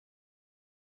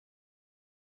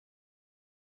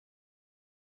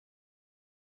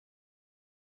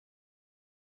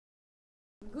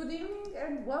Good evening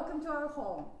and welcome to our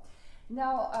home.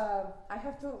 Now, I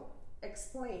have to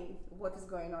explain what is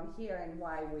going on here and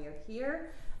why we are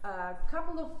here. A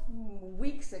couple of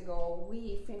weeks ago,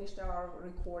 we finished our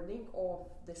recording of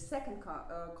the second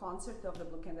concert of the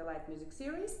Blue Candlelight music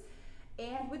series,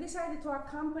 and we decided to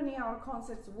accompany our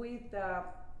concerts with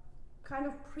kind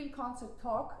of pre-concert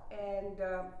talk, and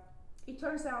it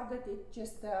turns out that it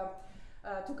just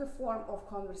took a form of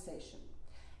conversation.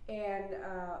 And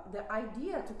the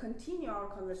idea to continue our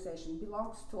conversation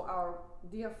belongs to our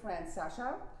dear friend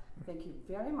Sasha. Thank you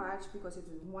very much, because it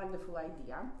was a wonderful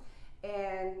idea.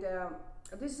 And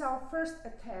this is our first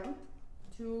attempt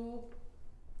to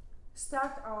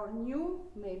start our new,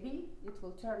 maybe it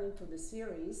will turn into the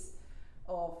series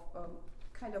of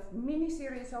kind of mini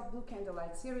series of Blue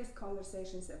Candlelight series,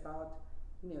 conversations about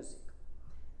music.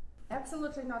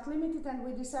 Absolutely not limited, and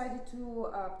we decided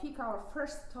to pick our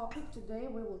first topic today.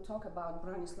 We will talk about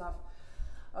Bronislaw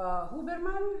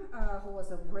Huberman, who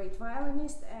was a great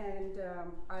violinist, and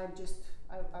I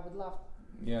would love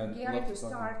Gary to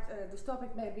start this topic.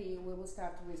 Maybe we will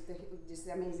start with this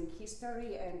amazing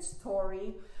history and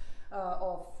story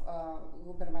of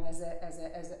Huberman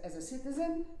as a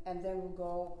citizen, and then we'll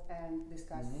go and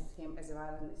discuss him as a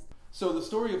violinist. So the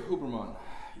story of Huberman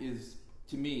is,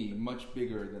 to me, much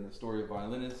bigger than the story of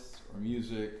violinists or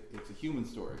music. It's a human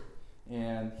story.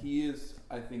 And he is,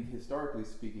 I think, historically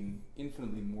speaking,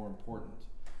 infinitely more important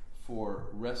for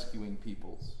rescuing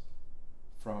peoples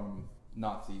from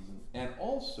Nazis and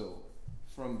also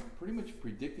from pretty much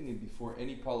predicting it before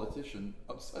any politician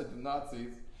outside the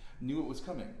Nazis knew it was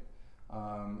coming.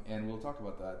 And we'll talk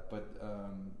about that. But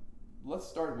let's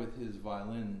start with his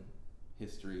violin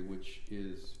history, which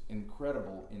is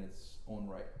incredible in its own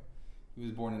right. He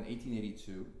was born in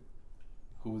 1882.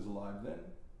 Who was alive then?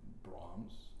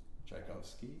 Brahms,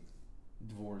 Tchaikovsky,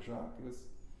 Dvorak. It was,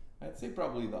 I'd say,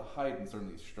 probably the height, and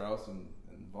certainly Strauss and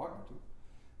Wagner too,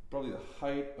 probably the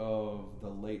height of the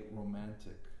late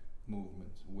Romantic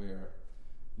movement, where,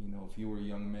 you know, if you were a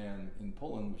young man in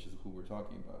Poland, which is who we're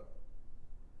talking about,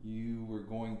 you were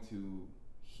going to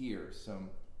hear some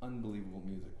unbelievable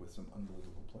music with some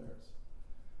unbelievable players.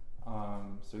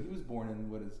 So he was born in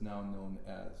what is now known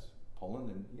as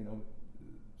Poland, and, you know,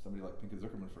 somebody like Pinka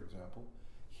Zuckerman, for example,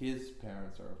 his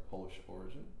parents are of Polish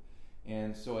origin.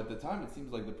 And so at the time, it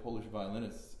seems like the Polish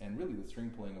violinists, and really the string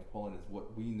playing of Poland, is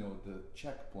what we know the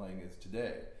Czech playing is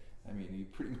today. I mean,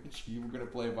 you were going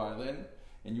to play a violin,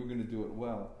 and you were going to do it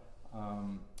well.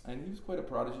 And he was quite a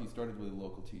prodigy. He started with a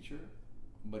local teacher,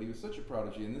 but he was such a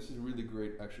prodigy, and this is really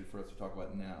great, actually, for us to talk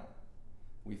about now.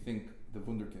 We think the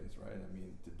Wunderkinds, right? I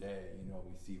mean, today, you know,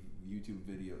 we see YouTube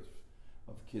videos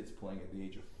of kids playing at the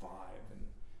age of 5, and,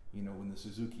 you know, when the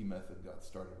Suzuki method got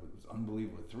started, it was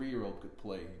unbelievable. A 3-year-old could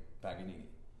play Paganini.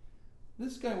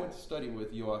 This guy went to study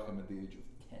with Joachim at the age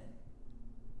of 10.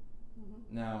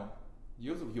 Now,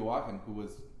 Joseph Joachim, who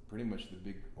was pretty much the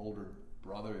big older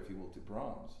brother, if you will, to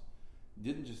Brahms,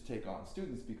 didn't just take on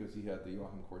students because he had the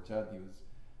Joachim Quartet. He was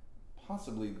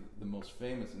possibly the most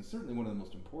famous and certainly one of the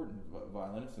most important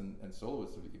violinists and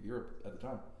soloists of Europe at the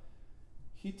time.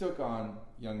 He took on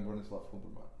young Bronislaw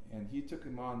Huberman, and he took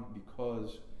him on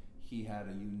because he had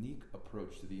a unique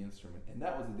approach to the instrument, and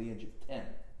that was at the age of 10.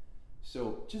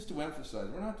 So just to emphasize,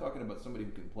 we're not talking about somebody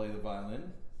who can play the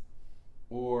violin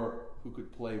or who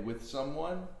could play with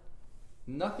someone.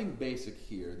 Nothing basic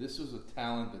here. This was a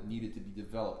talent that needed to be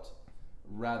developed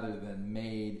rather than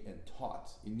made and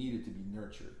taught. It needed to be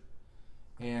nurtured.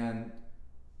 And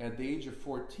at the age of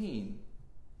 14,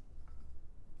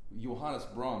 Johannes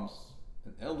Brahms,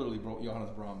 an elderly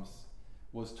Johannes Brahms,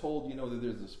 was told, you know, that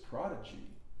there's this prodigy,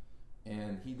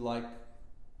 and he'd like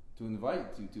to invite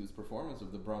you to his performance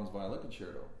of the Brahms Violin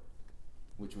Concerto,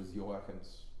 which was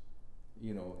Joachim's,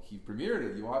 you know, he premiered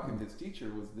it. Joachim, his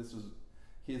teacher, this was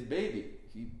his baby.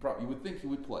 You would think he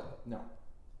would play. No,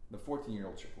 the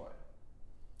 14-year-old should play.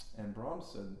 And Brahms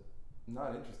said,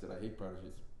 not interested, I hate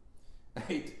prodigies. I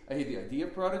hate the idea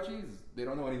of prodigies. They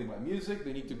don't know anything about music.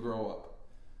 They need to grow up.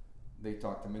 They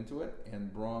talked him into it,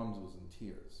 and Brahms was in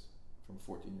tears from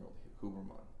 14-year-old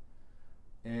Huberman.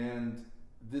 And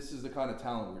this is the kind of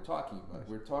talent we're talking about.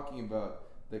 We're talking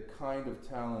about the kind of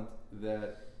talent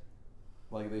that,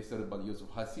 like they said about Joseph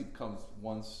Hasid, comes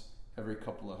once every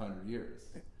couple of 100 years.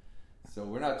 So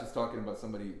we're not just talking about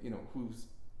somebody, you know, who's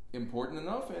important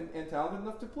enough and talented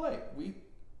enough to play. We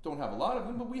don't have a lot of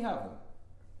them, but we have them.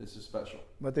 This is special.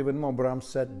 But even more, Brahms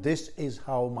said, this is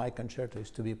how my concerto is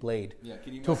to be played. Yeah,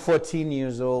 can you to 14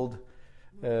 years old.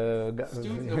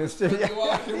 Students.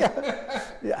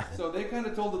 Yeah. So they kind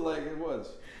of told it like it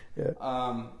was. Yeah.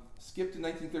 Skip to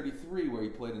 1933, where he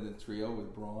played in a trio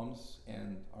with Brahms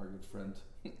and our good friend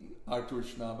Arthur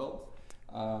Schnabel.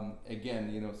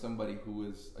 Again, somebody who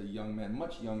is a young man,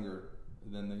 much younger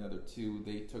than the other two.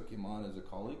 They took him on as a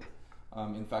colleague.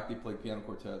 In fact, they played piano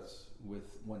quartets with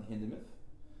one Hindemith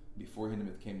before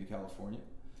Hindemith came to California.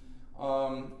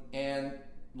 And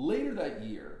later that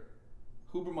year,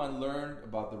 Huberman learned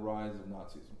about the rise of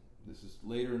Nazism. This is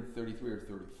later in 33 or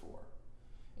 34.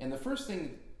 And the first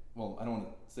thing, well, I don't want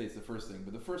to say it's the first thing,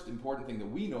 but the first important thing that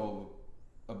we know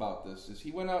about this is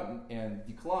he went out and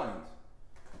declined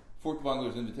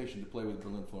Furtwängler's invitation to play with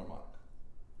Berlin Philharmonic.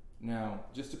 Now,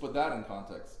 just to put that in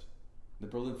context, the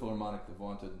Berlin Philharmonic, the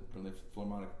vaunted Berlin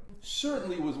Philharmonic,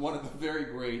 certainly was one of the very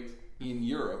great in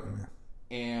Europe.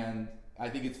 And I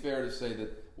think it's fair to say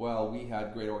that, well, we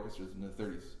had great orchestras in the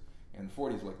 30s and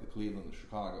 40s, like the Cleveland, the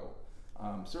Chicago.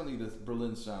 Certainly this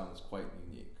Berlin sound is quite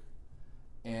unique.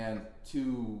 And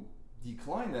to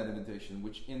decline that invitation,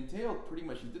 which entailed pretty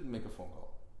much, you didn't make a phone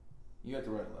call. You had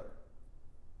to write a letter.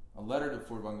 A letter to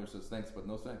Furtwängler says thanks, but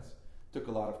no thanks. Took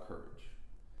a lot of courage.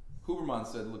 Huberman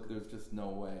said, look, there's just no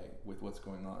way with what's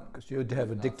going on. Because you'd have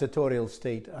a dictatorial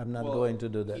state. I'm not going to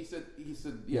do that. He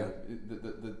said, yeah.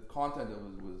 The content of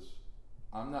it was,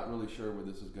 I'm not really sure where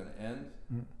this is going to end.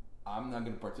 I'm not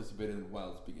going to participate in it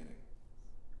while it's beginning.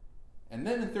 And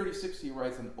then in 36, he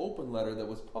writes an open letter that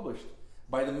was published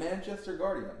by the Manchester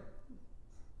Guardian.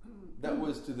 That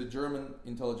was to the German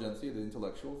intelligentsia, the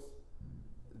intellectuals,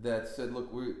 that said,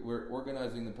 look, we're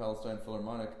organizing the Palestine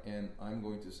Philharmonic, and I'm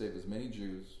going to save as many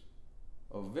Jews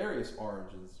of various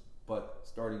origins, but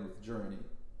starting with Germany,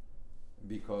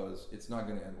 because it's not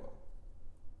going to end well.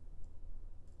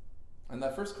 And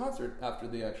that first concert, after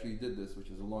they actually did this, which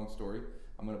is a long story,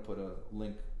 I'm going to put a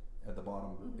link at the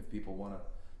bottom if people want to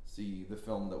see the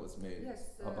film that was made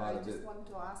about I just want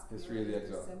to ask History of the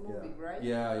Exile. It's a movie, right?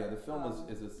 Yeah. The film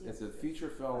is a feature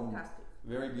film, fantastic.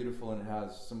 Very beautiful, and it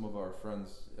has some of our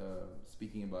friends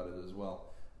speaking about it as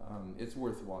well. It's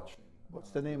worth watching. What's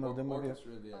the name of the movie?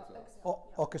 Orchestra of the Exile.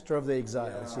 Orchestra of the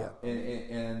Exiles, yeah.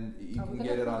 And you can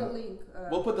get it on.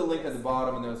 We'll put the link at the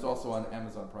bottom, and then it's also on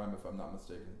Amazon Prime, if I'm not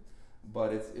mistaken.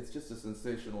 But it's just a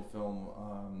sensational film,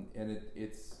 and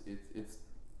it's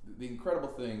the incredible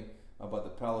thing about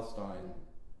the Palestine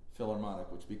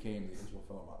Philharmonic, which became the Israel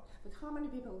Philharmonic. But how many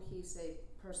people he saved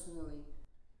personally?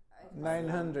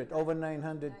 900, over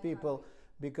 900 people,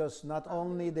 because not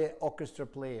only the orchestra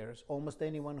players, almost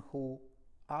anyone who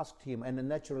asked him, and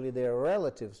naturally their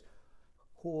relatives,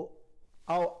 who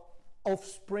are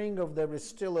offspring of them is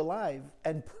still alive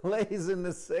and plays in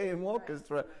the same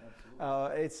orchestra.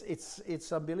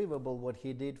 It's unbelievable what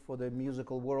he did for the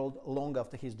musical world long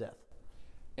after his death.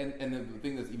 And the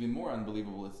thing that's even more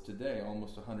unbelievable is today,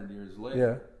 almost 100 years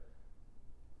later,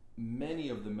 many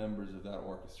of the members of that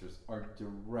orchestra are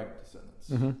direct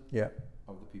descendants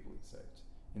of the people he saved.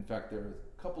 In fact, there are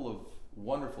a couple of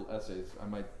wonderful essays. I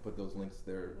might put those links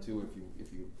there too,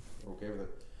 if you are okay with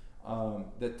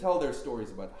it, that tell their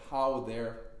stories about how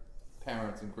their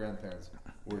parents and grandparents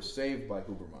were saved by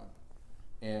Huberman,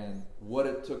 and what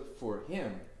it took for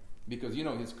him, because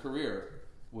his career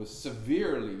was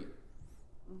severely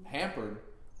hampered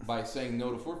by saying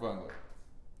no to Furtwängler.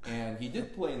 And he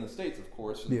did play in the States, of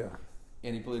course,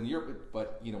 and he played in Europe,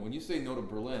 but when you say no to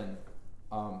Berlin,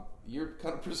 you're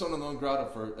kind of persona non grata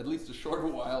for at least a short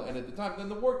while, and at the time, then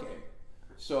the war came.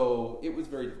 So it was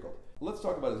very difficult. Let's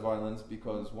talk about his violins,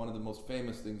 because one of the most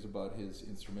famous things about his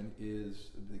instrument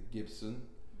is the Gibson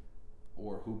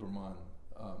or Huberman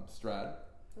Strad,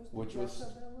 which was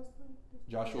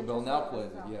Joshua Bell now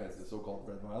plays it. Yeah, it's the so-called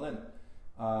red violin.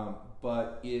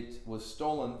 But it was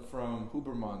stolen from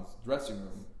Huberman's dressing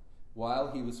room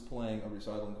while he was playing a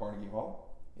recital in Carnegie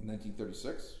Hall in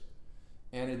 1936,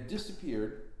 and it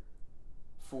disappeared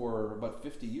for about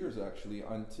 50 years actually,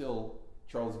 until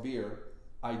Charles Beer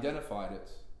identified it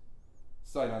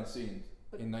sight unseen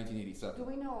in 1987. Do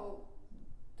we know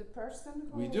the person?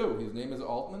 We do. His name is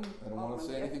Altman. I don't want to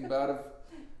say anything bad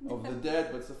of the dead,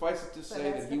 but suffice it to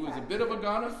say that he was a bit of a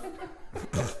gonif.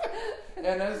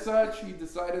 And as such, he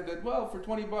decided that, well, for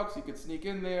 $20 he could sneak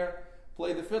in there,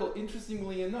 play the fiddle.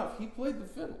 Interestingly enough, he played the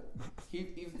fiddle.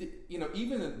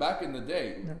 Even back in the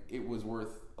day, it was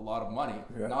worth a lot of money.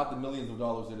 Not the millions of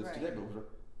dollars it is today,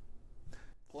 but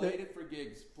played it for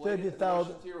gigs. Played it in the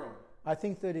Russian Tea Room. I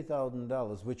think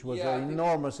 $30,000, which was an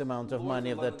enormous amount of money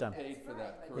at that time. Paid for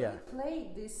that, He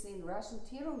played this in Russian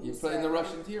Tea Room. He played in the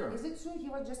Russian Tea Room. Is it true he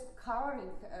was just covering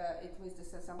it with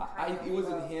some kind of... It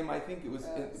wasn't him. I think it was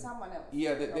someone else.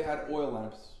 Yeah, they had oil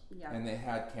lamps and they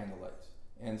had candlelight,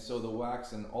 and so the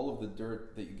wax and all of the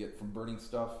dirt that you get from burning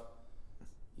stuff,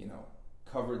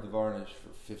 covered the varnish for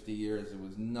 50 years. It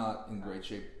was not in great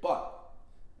shape, but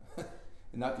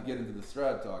and not to get into the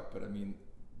Strad talk, but I mean,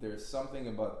 there's something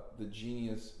about the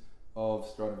genius of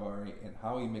Stradivari and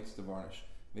how he mixed the varnish.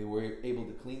 They were able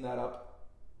to clean that up.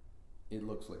 It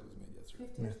looks like it was made yesterday.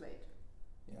 50 years later.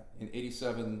 Yeah, in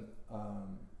 '87,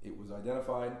 it was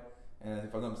identified, and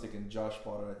if I'm not mistaken, Josh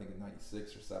bought it, I think in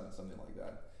 '96 or '7, something like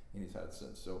that, and he's had it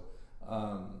since. So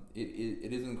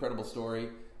it is an incredible story.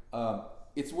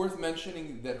 It's worth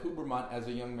mentioning that Huberman, as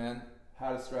a young man,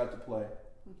 had a Strad to play.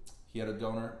 He had a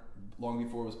donor long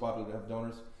before it was popular to have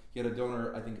donors. He had a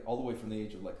donor, I think, all the way from the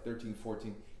age of like 13,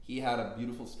 14. He had a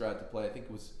beautiful Strad to play. I think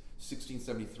it was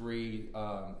 1673,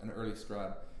 an early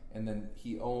Strad, and then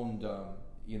he owned,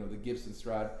 the Gibson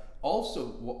Strad. Also,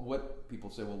 what people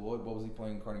say, well, what was he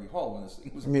playing in Carnegie Hall when this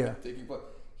thing was taking place?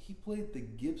 He played the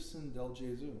Gibson del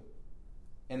Gesù,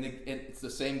 and it's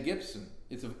the same Gibson.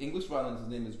 It's an English violinist.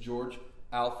 His name is George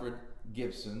Alfred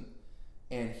Gibson,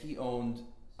 and he owned,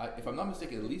 if I'm not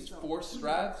mistaken, at least 4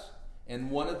 Strads,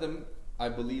 and one of them, I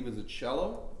believe, is a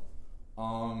cello.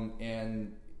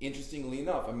 And interestingly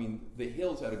enough, I mean, the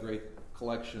Hills had a great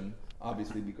collection,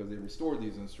 obviously, because they restored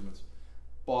these instruments.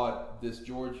 But this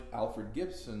George Alfred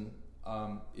Gibson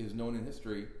is known in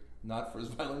history not for his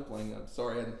violin playing. I'm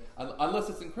sorry, unless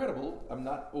it's incredible, I'm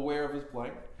not aware of his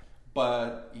playing,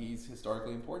 but he's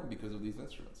historically important because of these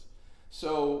instruments.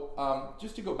 So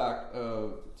just to go back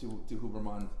to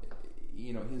Huberman,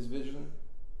 his vision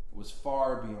was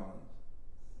far beyond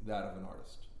that of an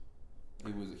artist.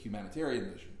 It was a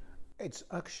humanitarian vision. It's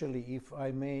actually, if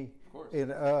I may, of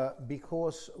course.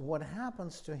 Because what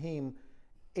happens to him,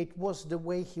 it was the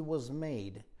way he was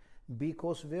made.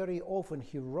 Because very often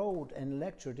he wrote and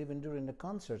lectured, even during the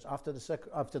concerts after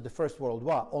the First World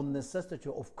War, on necessity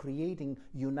of creating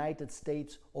United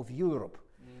States of Europe.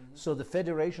 Mm-hmm. So the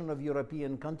federation of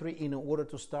European country in order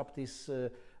to stop this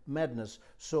madness.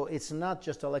 So it's not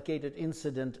just a located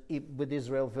incident with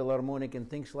Israel Philharmonic and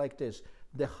things like this.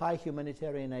 The high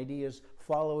humanitarian ideas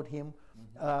followed him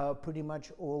pretty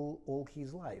much all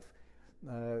his life.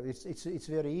 It's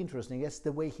very interesting. That's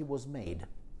the way he was made.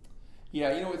 Yeah,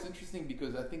 it's interesting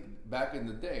because I think back in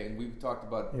the day, and we've talked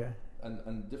about on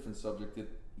a different subject, that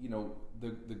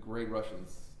the great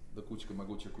Russians, the Kuchka,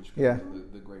 Magucha,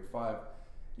 Kuchka, the great 5.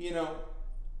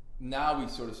 Now we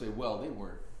sort of say, well, they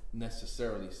weren't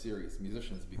necessarily serious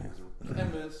musicians because they were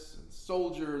chemists and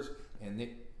soldiers,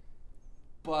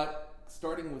 but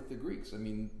starting with the Greeks, I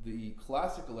mean, the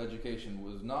classical education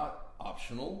was not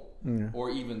optional or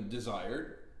even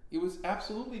desired. It was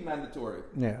absolutely mandatory.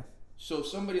 Yeah. So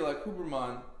somebody like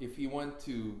Huberman, if he went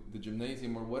to the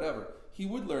gymnasium or whatever, he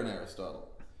would learn Aristotle.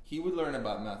 He would learn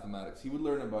about mathematics. He would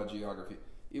learn about geography.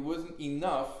 It wasn't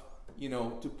enough,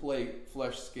 to play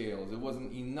flesh scales. It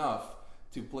wasn't enough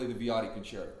to play the Viotti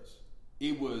concertos.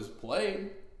 It was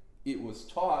played, it was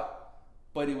taught,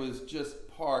 but it was just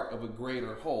part of a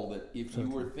greater whole that if you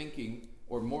were thinking,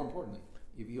 or more importantly,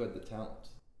 if you had the talent.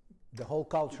 The whole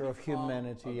culture of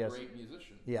humanity, a great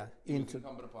musician. Yeah. It was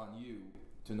incumbent upon you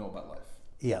to know about life.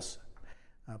 Yes,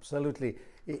 absolutely.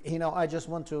 I just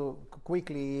want to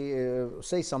quickly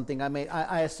say something.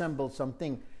 I assembled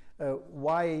something.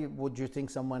 Why would you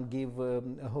think someone give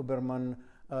Huberman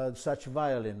such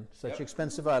violin, such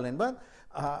expensive violin? But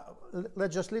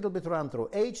let's just a little bit run through.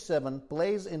 Age 7,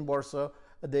 plays in Warsaw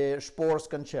the Spor's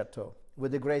Concerto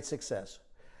with a great success.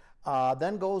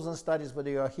 Then goes and studies with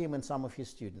Joachim and some of his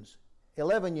students.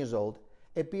 11 years old,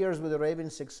 appears with a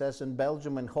raving success in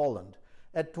Belgium and Holland.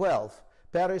 At 12,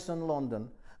 Paris and London,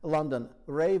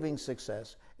 raving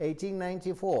success.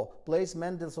 1894, plays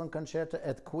Mendelssohn Concerto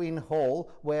at Queen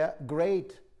Hall, where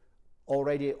great,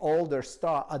 already older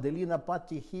star Adelina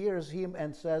Patti hears him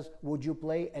and says, would you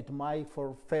play at my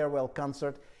farewell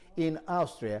concert in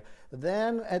Austria?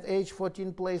 Then at age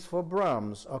 14, plays for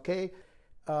Brahms, okay?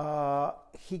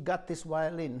 He got this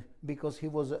violin because he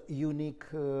was a unique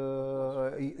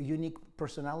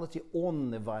personality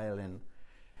on the violin.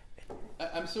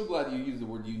 I'm so glad you used the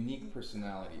word unique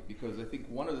personality, because I think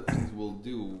one of the things we'll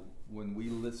do when we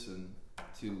listen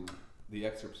to the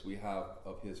excerpts we have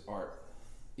of his art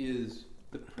is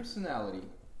the personality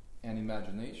and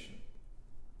imagination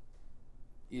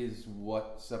is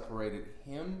what separated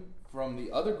him from the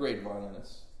other great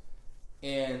violinists,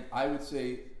 and I would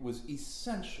say was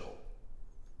essential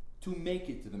to make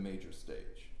it to the major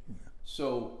stage.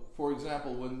 So, for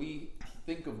example, when we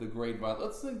think of the great violin,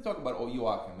 let's talk about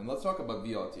Joachim, and let's talk about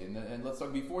Viotti, and let's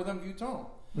talk before them Vuitton,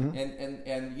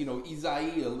 and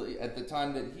Isaïe at the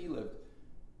time that he lived.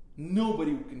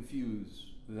 Nobody would confuse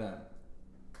them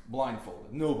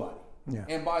blindfolded. Nobody. Yeah.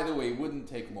 And by the way, it wouldn't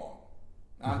take long.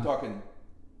 I'm talking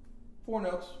 4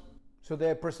 notes. So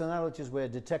their personalities were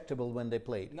detectable when they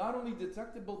played. Not only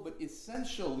detectable, but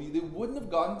essentially they wouldn't have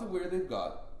gotten to where they've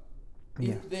got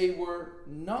Yeah. if they were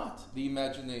not the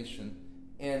imagination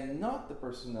and not the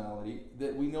personality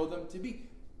that we know them to be.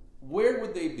 Where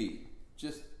would they be?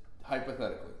 Just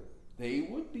hypothetically. They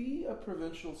would be a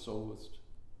provincial soloist.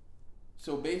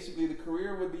 So basically the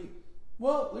career would be,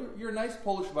 well, you're a nice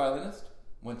Polish violinist,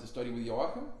 went to study with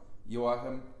Joachim.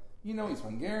 Joachim, you know, he's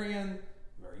Hungarian,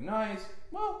 very nice.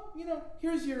 Well, you know,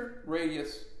 here's your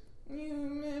radius.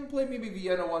 You play maybe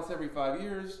Vienna once every 5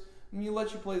 years. And you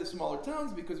let you play the smaller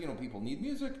towns because, you know, people need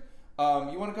music.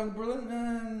 You want to come to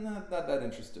Berlin? Not that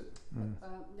interested.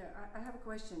 I have a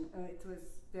question. It was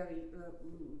very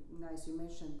nice. You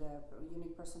mentioned the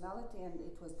unique personality, and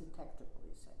it was detectable,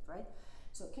 you said, right?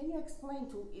 So can you explain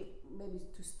to maybe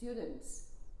to students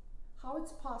how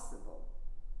it's possible,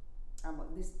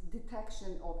 this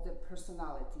detection of the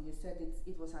personality? You said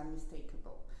it was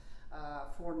unmistakable,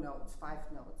 4 notes, 5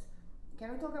 notes.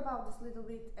 Can we talk about this a little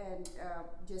bit and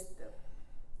just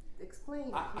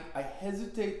explain? I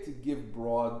hesitate to give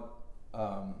broad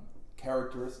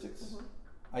characteristics. Mm-hmm.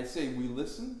 I say we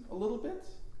listen a little bit,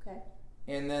 Okay.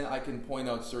 and then I can point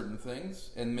out certain things,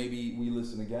 and maybe we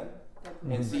listen again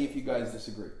Mm-hmm. and see if you guys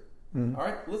disagree. Mhm. All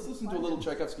right, let's listen to a little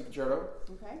Tchaikovsky concerto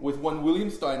Okay. with one William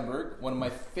Steinberg, one of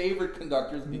my favorite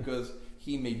conductors because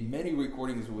he made many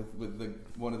recordings with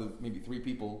one of the maybe 3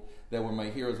 people that were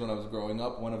my heroes when I was growing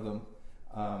up. One of them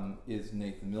is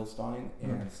Nathan Milstein,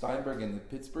 and Steinberg and the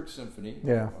Pittsburgh Symphony,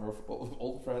 Yeah. our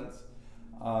old friends,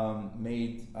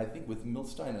 made, I think with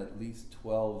Milstein, at least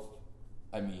 12,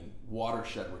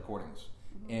 watershed recordings.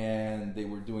 And they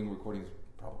were doing recordings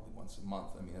probably once a month.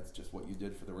 I mean, that's just what you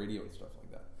did for the radio and stuff like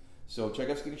that. So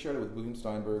Tchaikovsky Concerto with William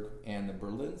Steinberg and the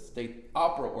Berlin State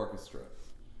Opera Orchestra.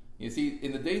 You see,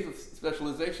 in the days of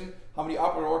specialization, how many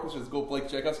opera orchestras go play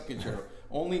Tchaikovsky Concerto?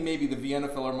 Only maybe the Vienna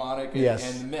Philharmonic and,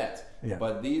 Yes. and the Met. Yeah.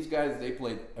 But these guys, they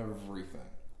played everything.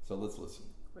 So let's listen.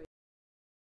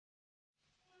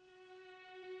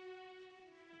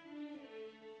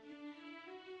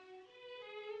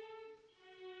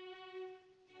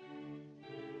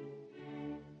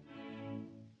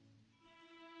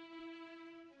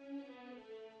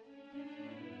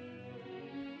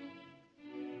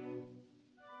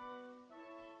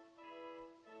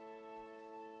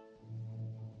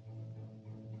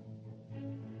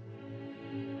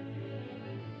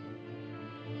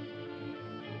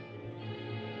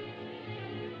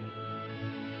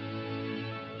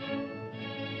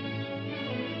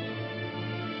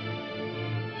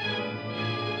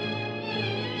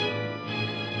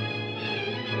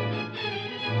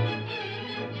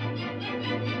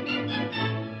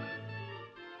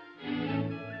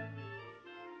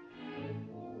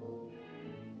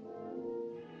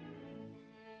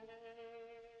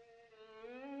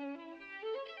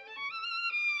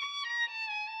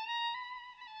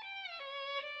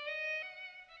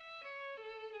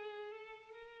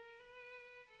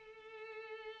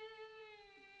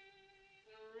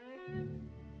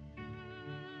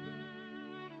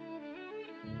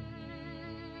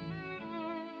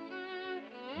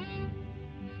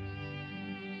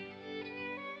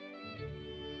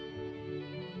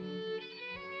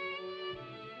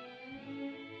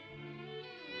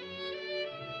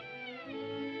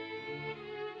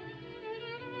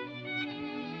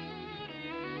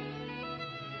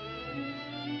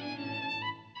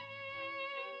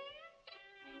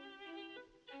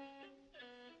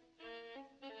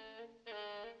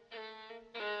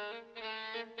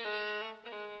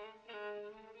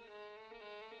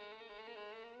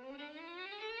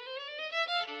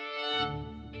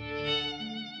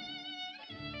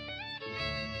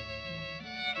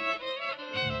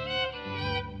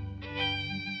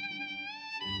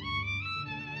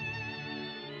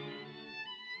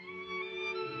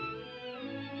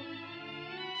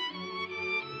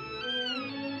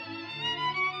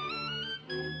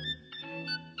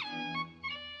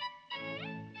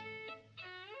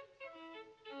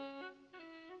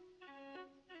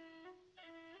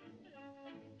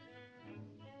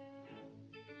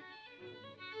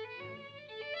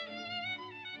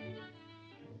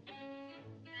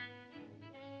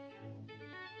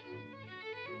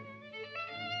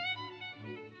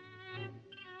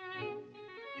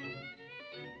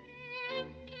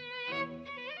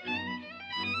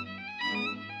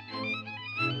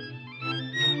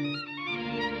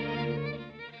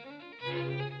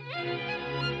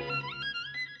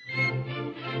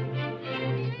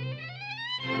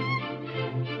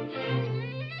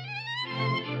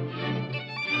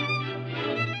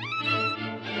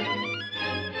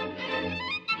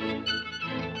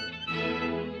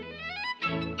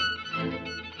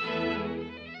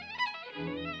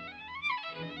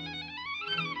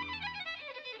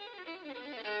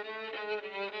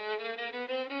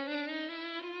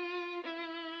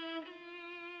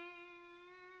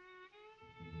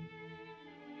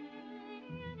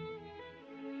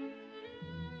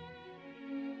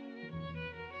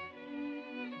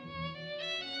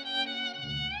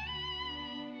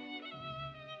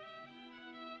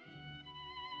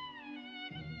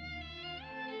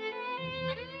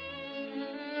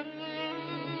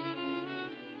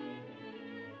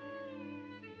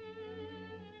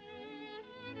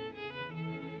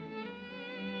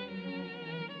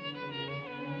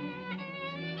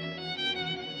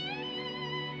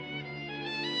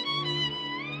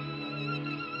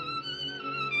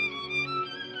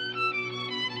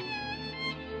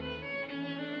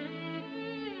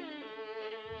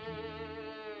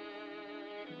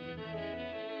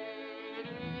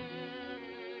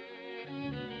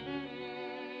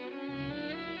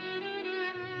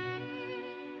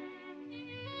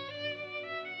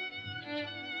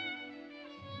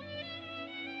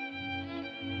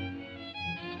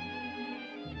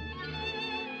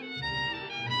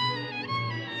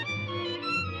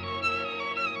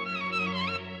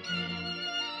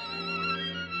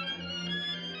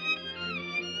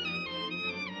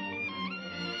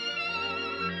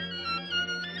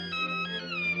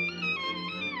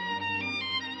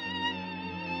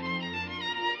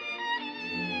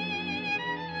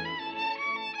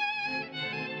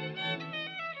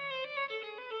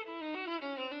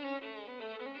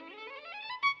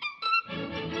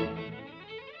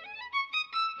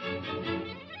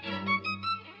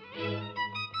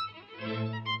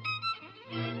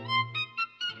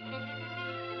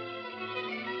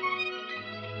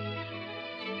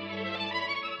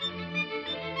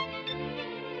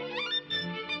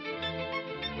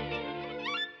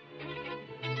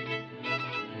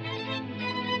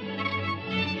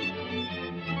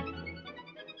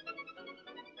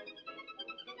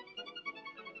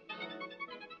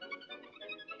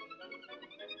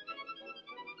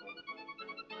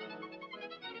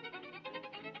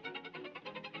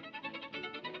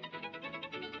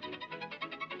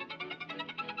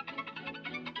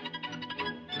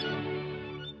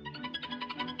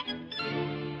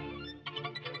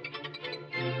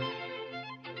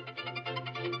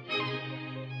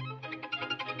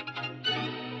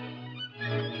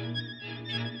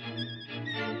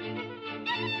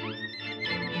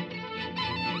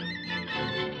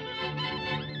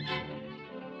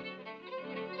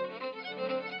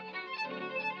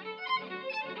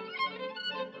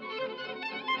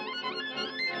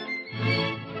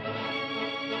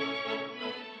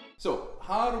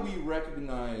 how do we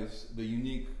recognize the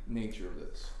unique nature of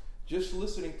this? Just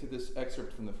listening to this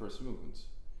excerpt from the first movement,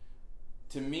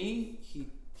 to me,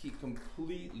 he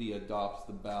completely adopts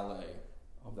the ballet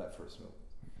of that first movement.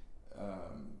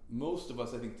 Most of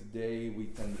us, I think, today we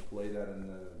tend to play that in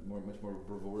a much more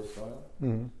bravura style,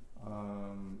 and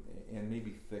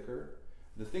maybe thicker.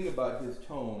 The thing about his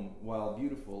tone, while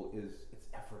beautiful, is it's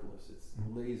effortless. It's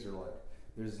laser-like.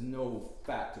 There's no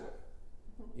fat to it.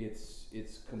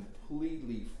 It's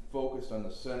completely focused on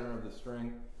the center of the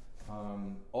string.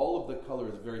 All of the color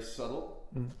is very subtle.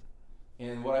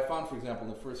 And what I found, for example,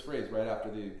 in the first phrase, right after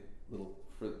the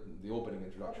opening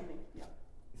introduction, it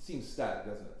seems static,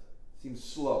 doesn't it? It seems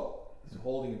slow. It's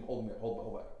holding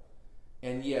back.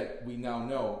 And yet we now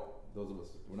know, those of us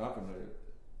who are not familiar,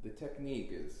 the technique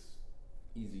is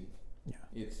easy. Yeah.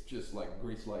 It's just like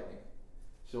grease lightning.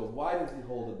 So why does he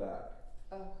hold it back?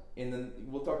 And then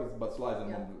we'll talk about slides in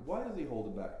a moment. Why does he hold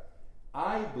it back?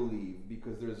 I believe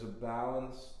because there's a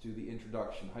balance to the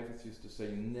introduction. Heifetz used to say,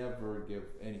 you never give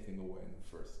anything away in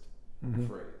the first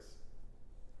phrase.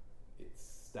 It's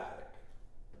static.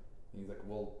 And he's like,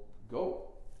 well, go.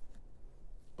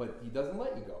 But he doesn't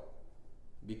let you go.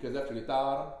 Because after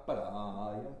guitar,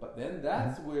 but then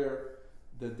that's where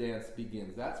the dance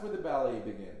begins. That's where the ballet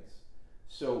begins.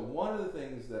 So one of the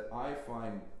things that I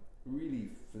find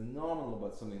really phenomenal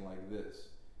about something like this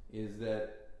is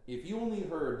that if you only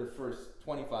heard the first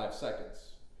 25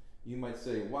 seconds, you might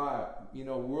say, wow,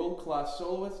 world-class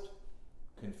soloist,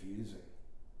 confusing.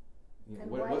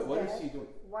 What is he doing?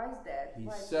 Why is that? He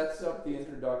sets up the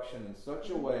introduction in such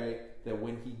a way that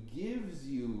when he gives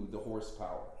you the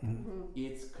horsepower,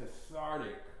 it's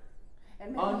cathartic,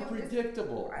 and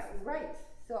unpredictable. Right.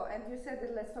 So, and you said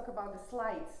that let's talk about the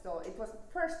slides. So it was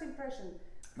first impression.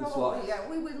 The slides. Yeah,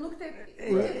 we looked at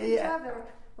each other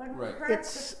when we heard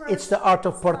it's the art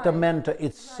of portamento.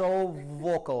 It's so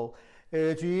vocal.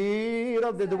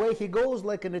 The way he goes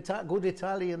like a good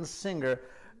Italian singer,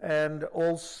 and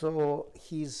also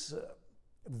he's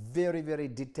very, very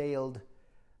detailed.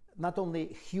 Not only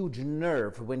huge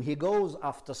nerve when he goes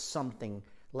after something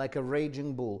like a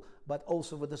raging bull, but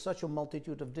also with such a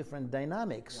multitude of different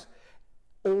dynamics,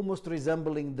 almost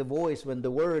resembling the voice when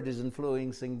the word is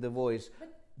influencing the voice. But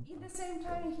in the same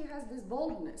time, he has this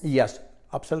boldness. Yes,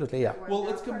 absolutely, yeah. Well,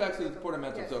 let's come back to the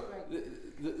portamento. Yes, so,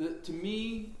 to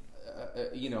me,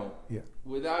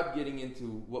 without getting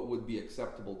into what would be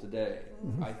acceptable today,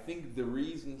 I think the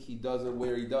reason he does it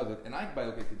where he does it, and I, by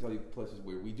the way, can tell you places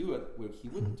where we do it, where he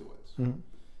wouldn't do it,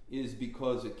 is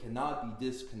because it cannot be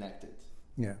disconnected.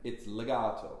 Yeah. It's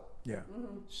legato. Yeah.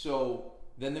 So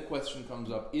then the question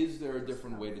comes up, is there a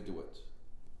different way to do it?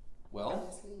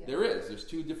 Well, there is. There's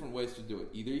two different ways to do it.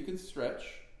 Either you can stretch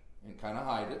and kind of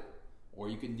hide it, or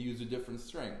you can use a different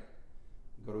string.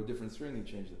 You go to a different string and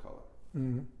change the color.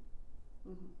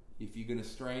 If you're going to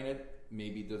strain it,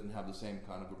 maybe it doesn't have the same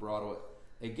kind of vibrato.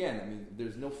 Again, I mean,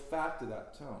 there's no fat to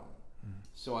that tone.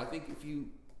 So I think if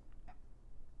you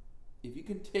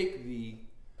can take the,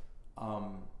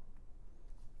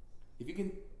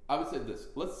 I would say this,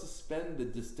 let's suspend the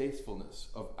distastefulness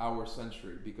of our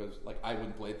century, because like I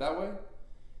wouldn't play it that way,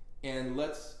 and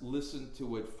let's listen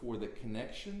to it for the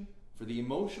connection, for the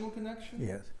emotional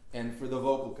connection, and for the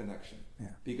vocal connection.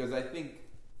 Because I think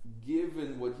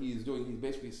given what he's doing, he's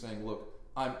basically saying, look,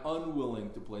 I'm unwilling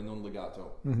to play non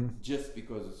legato just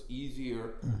because it's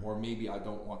easier, or maybe I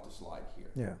don't want to slide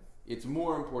here. It's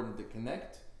more important to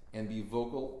connect and be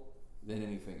vocal than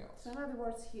anything else. So in other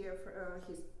words, here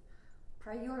his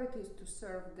priority is to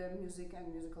serve the music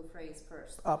and musical phrase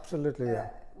first. Absolutely,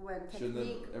 when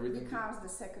technique becomes the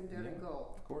secondary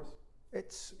goal. Of course.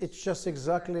 It's just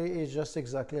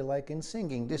exactly like in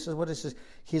singing. This is what it is.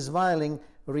 His violin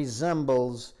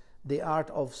resembles the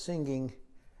art of singing,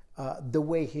 the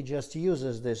way he just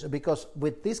uses this. Because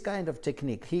with this kind of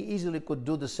technique, he easily could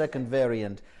do the second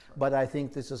variant. But I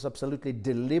think this is absolutely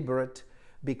deliberate,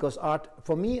 because art,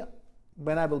 for me,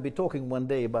 when I will be talking one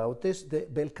day about this, the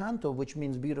bel canto, which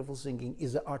means beautiful singing,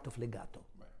 is the art of legato.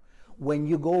 Right. When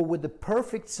you go with the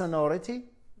perfect sonority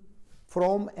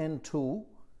from and to,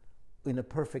 in a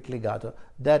perfect legato,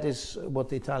 that is what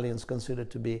the Italians consider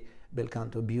to be bel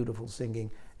canto, beautiful singing,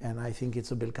 and I think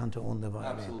it's a bel canto on the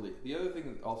violin. Absolutely. The other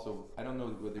thing also, I don't know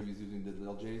whether he was using the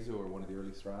Del Gesù or one of the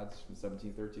early Strats from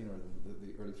 1713 or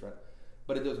the early Strat,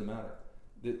 but it doesn't matter.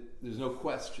 There's no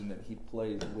question that he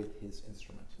plays with his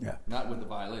instrument. Not with the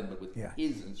violin, but with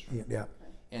his instrument.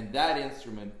 And that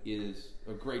instrument is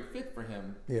a great fit for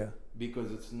him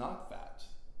because it's not fat.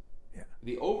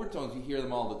 The overtones, you hear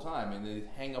them all the time, and they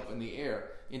hang up in the air.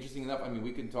 Interesting enough, I mean,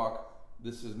 we can talk,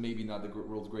 this is maybe not the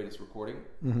world's greatest recording.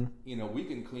 We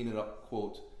can clean it up,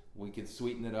 quote, We can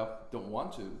sweeten it up. Don't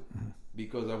want to,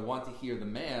 because I want to hear the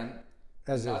man,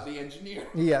 As not is. the engineer.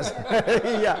 Yes,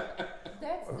 yeah.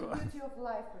 That's the beauty of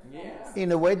live performance.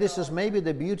 In a way, this is maybe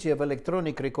the beauty of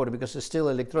electronic recording, because it's still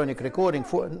electronic recording.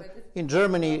 In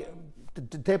Germany,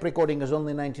 the tape recording is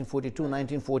only 1942,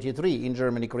 1943 in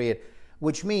Germany created,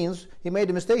 which means he made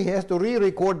a mistake. He has to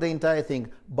re-record the entire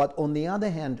thing. But on the other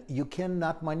hand, you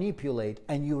cannot manipulate,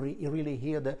 and you really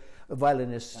hear the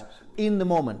violinist in the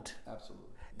moment. Absolutely.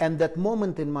 And that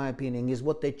moment, in my opinion, is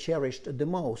what they cherished the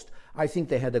most. I think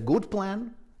they had a good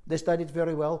plan. They studied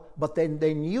very well, but then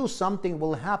they knew something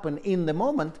will happen in the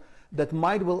moment that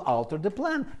might will alter the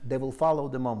plan. They will follow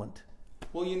the moment.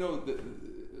 Well, you know,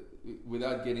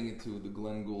 without getting into the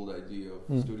Glenn Gould idea of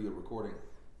studio recording,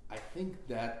 I think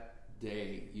that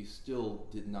day you still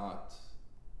did not.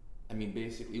 I mean,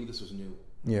 basically, this was new.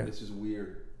 Yeah. This is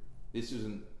weird. This is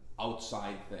an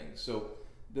outside thing. So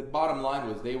the bottom line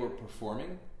was they were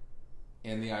performing,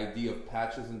 and the idea of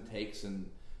patches and takes and,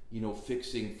 you know,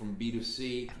 fixing from B to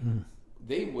C,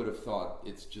 they would have thought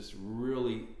it's just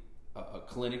really a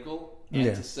clinical,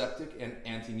 antiseptic, and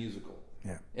anti-musical.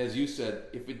 Yeah. As you said,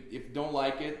 if you don't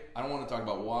like it, I don't want to talk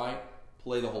about why.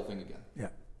 Play the whole thing again. Yeah.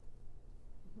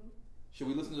 Should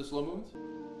we listen to the slow movements?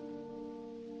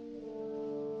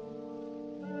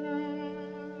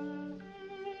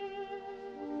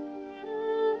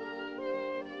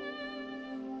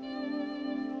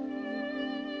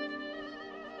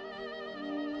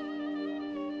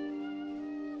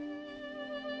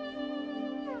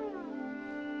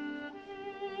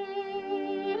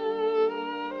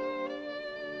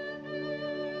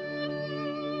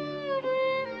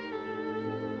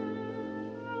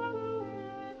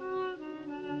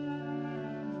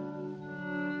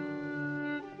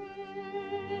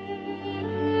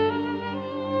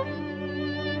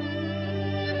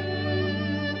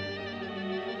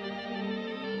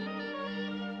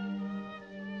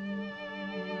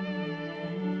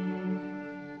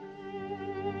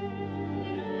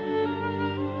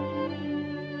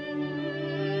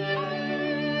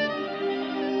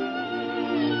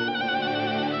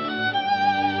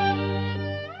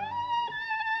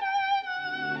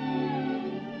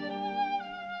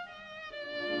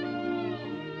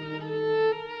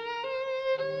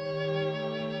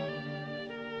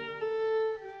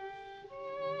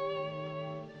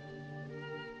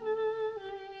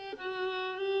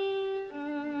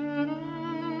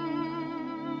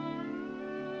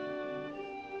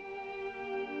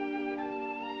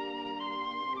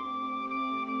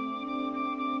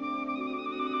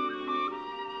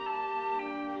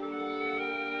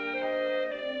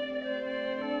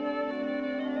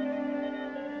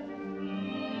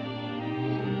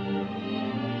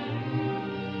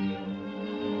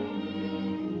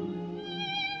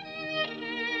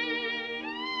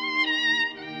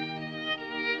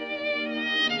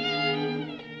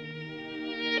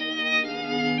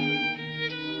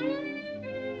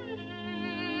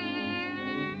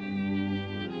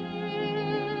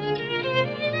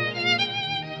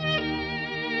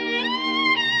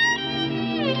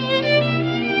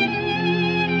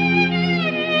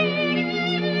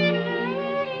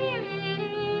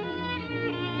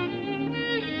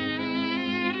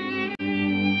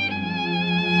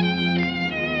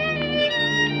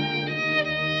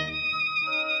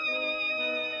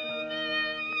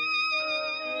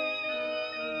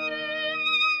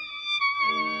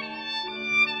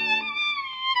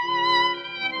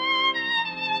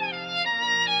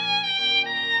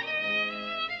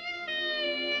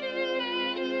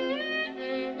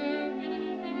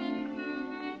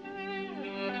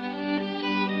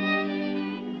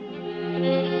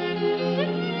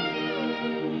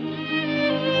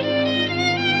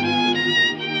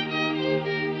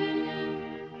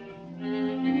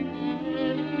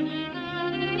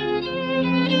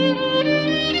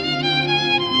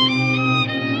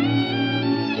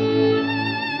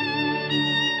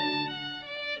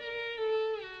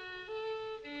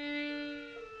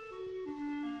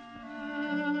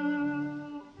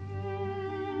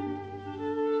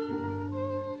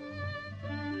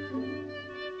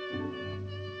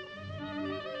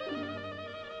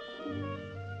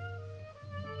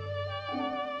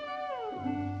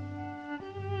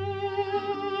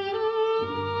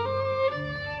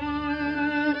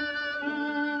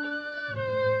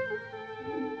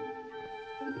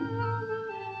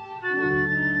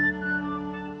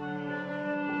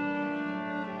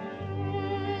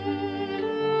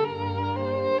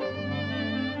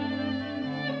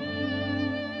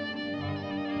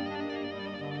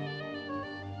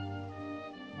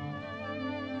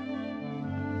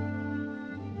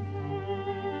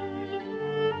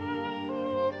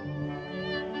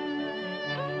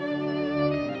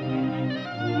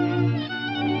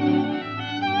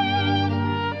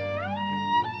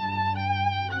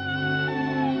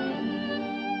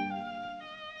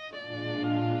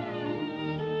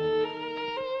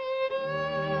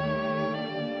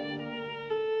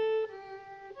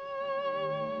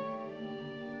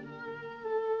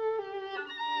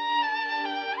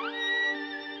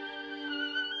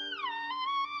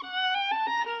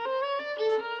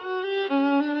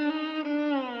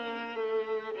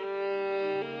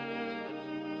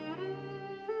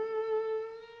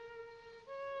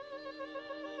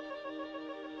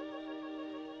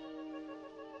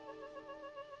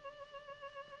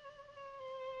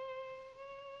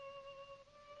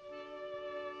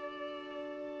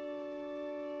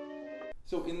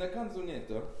 So in the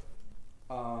canzonetta,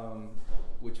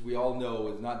 which we all know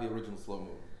is not the original slow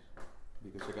movement,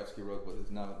 because Tchaikovsky wrote what is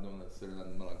now known as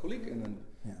Serenade Melancholique, and then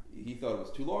he thought it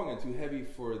was too long and too heavy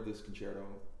for this concerto,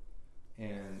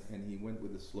 and he went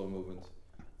with the slow movement.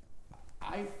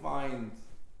 I find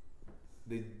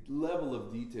the level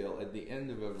of detail at the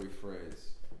end of every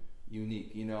phrase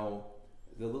unique. You know,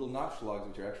 the little Nachschlags,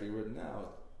 which are actually written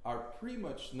out, are pretty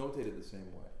much notated the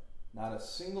same way. Not a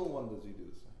single one does he do the same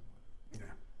way.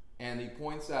 Yeah. And he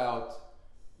points out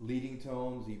leading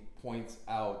tones, he points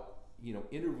out, you know,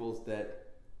 intervals that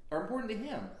are important to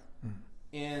him. Mm.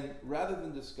 And rather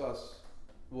than discuss,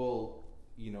 well,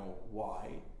 you know, why,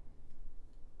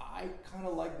 I kind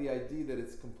of like the idea that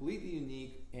it's completely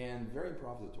unique and very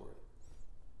improvisatory.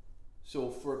 So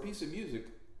for a piece of music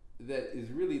that is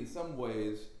really in some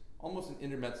ways almost an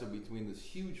intermezzo between this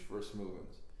huge first movement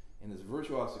and this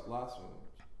virtuosic last movement,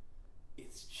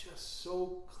 it's just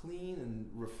so clean and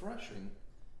refreshing,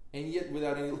 and yet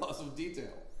without any loss of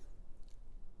detail.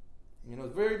 You know,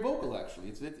 it's very vocal actually.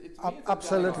 It's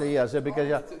absolutely, yes,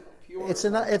 because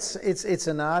it's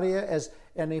an aria,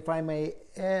 and if I may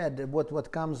add,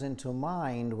 what comes into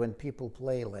mind when people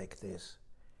play like this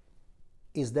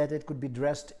is that it could be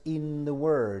dressed in the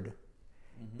word.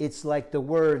 Mm-hmm. It's like the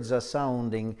words are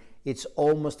sounding. It's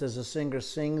almost as a singer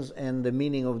sings and the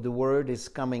meaning of the word is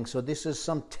coming. So this is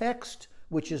some text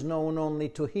which is known only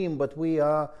to him, but we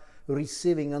are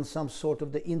receiving on some sort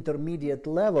of the intermediate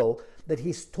level that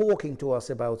he's talking to us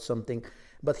about something.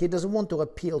 But he doesn't want to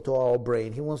appeal to our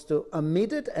brain. He wants to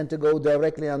emit it and to go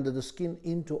directly under the skin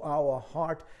into our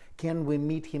heart. Can we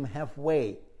meet him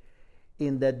halfway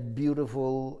in that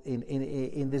beautiful,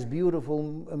 in this beautiful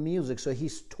music? So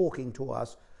he's talking to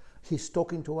us. He's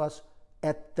talking to us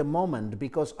at the moment,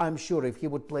 because I'm sure if he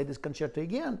would play this concerto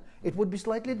again, it would be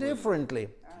slightly differently.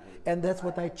 And that's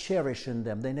what I cherish in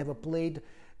them. They never played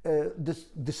the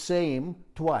same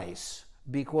twice,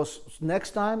 because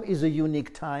next time is a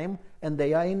unique time, and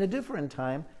they are in a different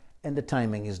time, and the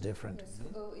timing is different. Yes.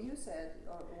 You said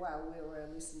while we were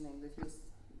listening that he's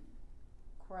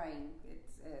crying.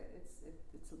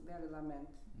 It's a very lament.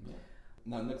 Yeah.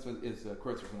 Now next one is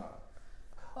Kreutzer Sonata.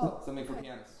 Something for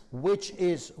pianists. Which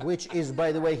is,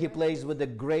 by the way, he plays with the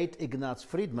great Ignaz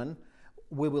Friedman.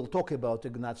 We will talk about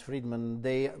Ignaz Friedman.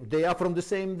 They are from the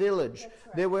same village.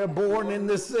 Right. They were born in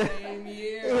the same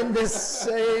year. In the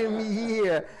same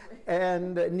year,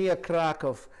 and near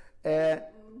Krakow.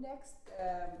 Next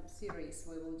series,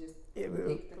 we will just take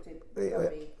the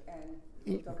topic and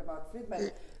we'll talk about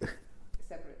Friedman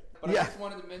separately. But I just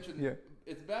wanted to mention,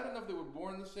 it's bad enough they were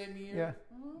born the same year. Yeah.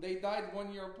 Mm-hmm. They died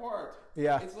 1 year apart.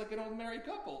 Yeah. It's like an old married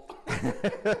couple.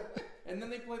 And then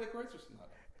they play the Kreutzer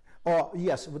Sonata. Oh,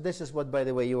 yes, but this is what, by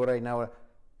the way, you right now,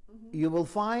 you will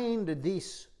find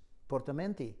this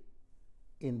portamenti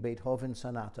in Beethoven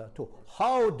Sonata too.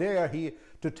 How dare he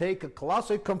to take a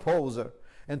classic composer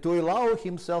and to allow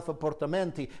himself a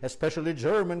portamenti, especially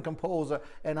German composer?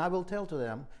 And I will tell to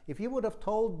them, if you would have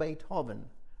told Beethoven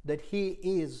that he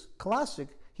is classic,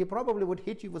 he probably would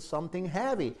hit you with something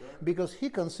heavy, because he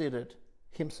considered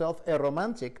himself a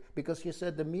romantic, because he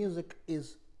said the music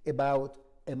is about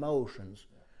emotions.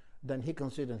 Then he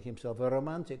considered himself a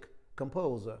romantic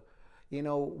composer. You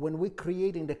know, when we're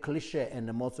creating the cliche and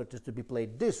the Mozart is to be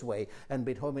played this way and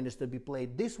Beethoven is to be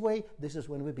played this way, this is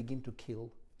when we begin to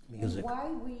kill music. And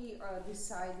why we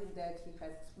decided that he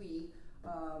had three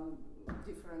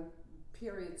different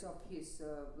periods of his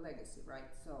legacy, right?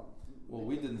 So. Well,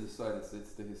 we didn't decide. It's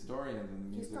the historians and the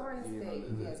music. Historians say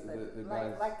yes,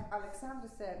 but like Alexander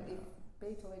said, if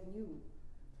Beethoven knew.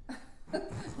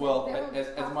 Well,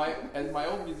 as my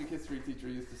old music history teacher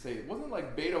used to say, it wasn't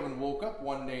like Beethoven woke up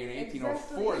one day in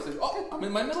 1804 and said, "Oh, I'm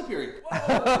in my middle period."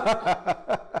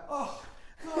 Oh,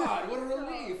 God, what a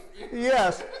relief!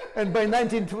 Yes, and by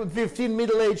 1915,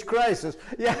 middle-age crisis.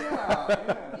 Yeah.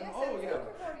 Yes, oh, yeah.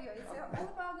 It's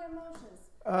all about the emotions.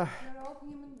 We're all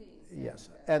human beings. Yes,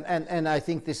 and I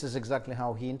think this is exactly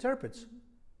how he interprets.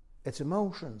 It's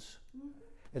emotions.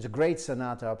 It's a great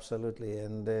sonata, absolutely,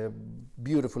 and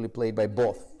beautifully played by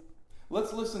both.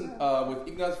 Let's listen with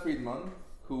Ignaz Friedman,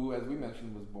 who, as we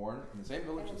mentioned, was born in the same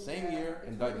village, the same year,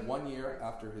 and died 1 year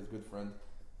after his good friend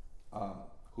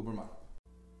Huberman.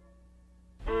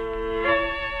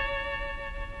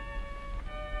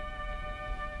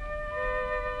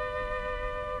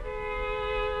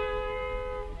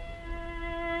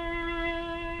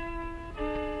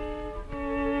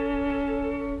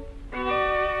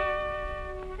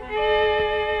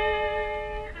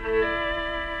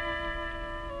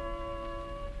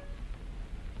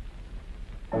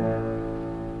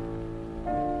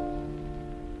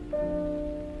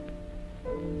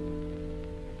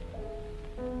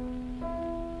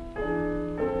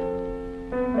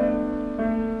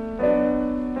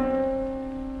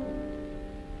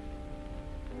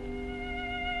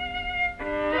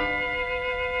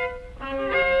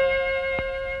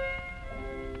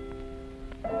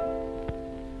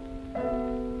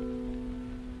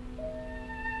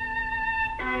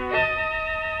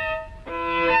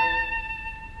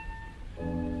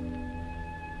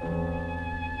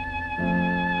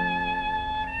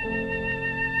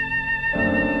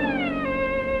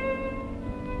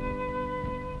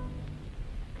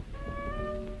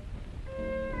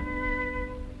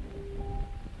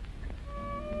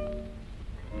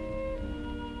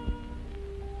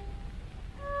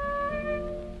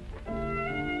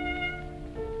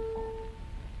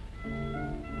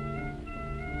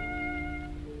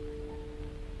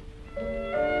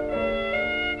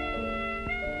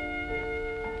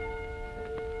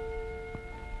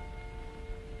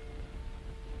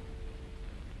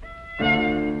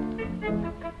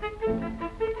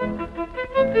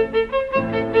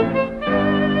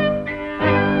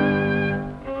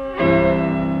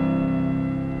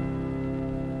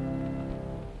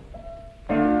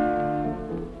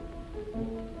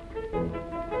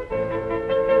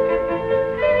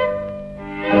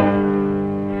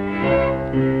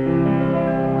 The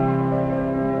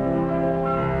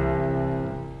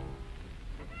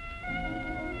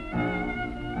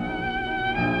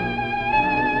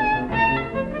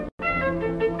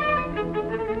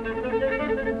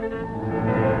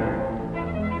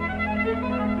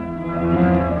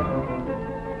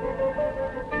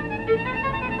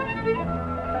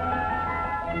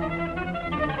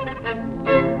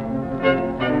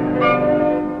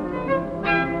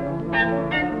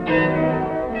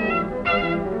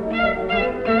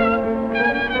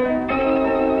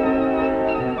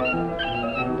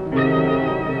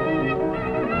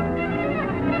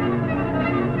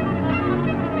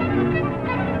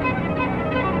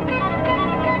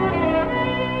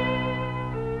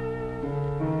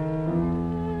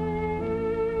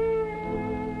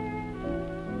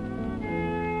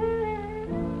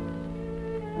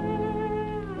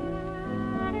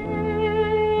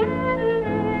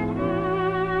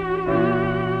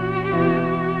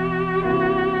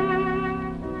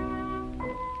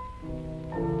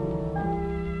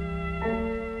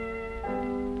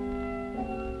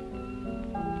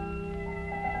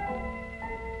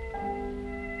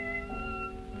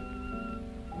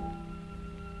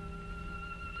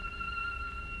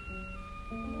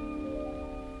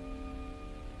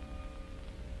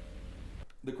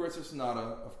Kreutzer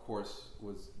Sonata, of course,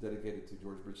 was dedicated to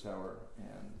George Bridgetower,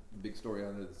 and the big story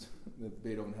on it is that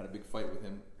Beethoven had a big fight with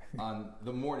him on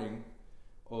the morning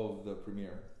of the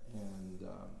premiere, and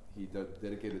he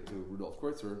dedicated it to Rudolf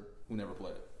Kreutzer, who never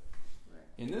played it. Right.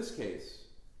 In this case,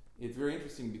 it's very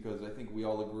interesting because I think we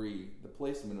all agree the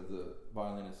placement of the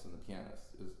violinist and the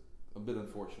pianist is a bit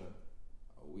unfortunate.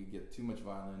 We get too much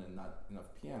violin and not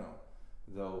enough piano,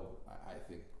 though I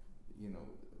think,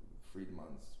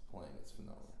 Friedman's playing is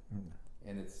phenomenal,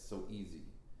 and it's so easy.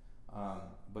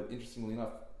 But interestingly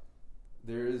enough,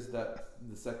 there is the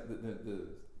second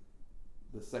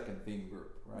theme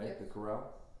group, right? Yes. The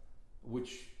chorale,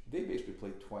 which they basically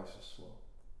play twice as slow.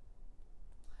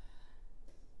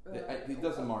 It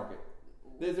doesn't mark it.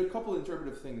 There's a couple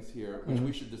interpretive things here which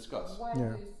we should discuss. Why do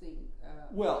you think?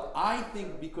 Well, I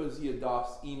think because he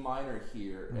adopts E minor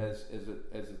here as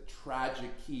a tragic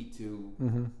key to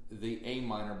the A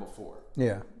minor before.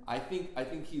 Yeah. I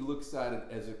think he looks at it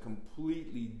as a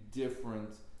completely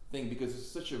different thing because it's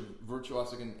such a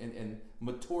virtuosic and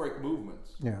motoric movement.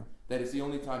 Yeah. That it's the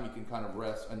only time you can kind of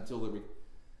rest until the.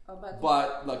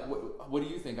 But like, what do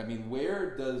you think? I mean,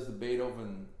 where does the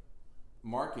Beethoven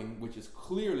marking, which is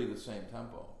clearly the same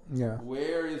tempo,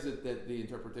 where is it that the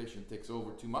interpretation takes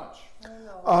over too much? I don't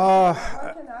know.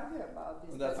 I can argue about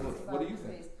this. What do you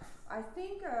think? I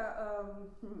think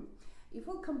if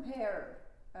we compare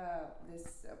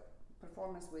this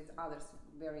performance with others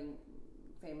very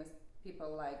famous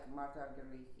people like Martha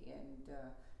Argerich and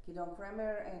Gidon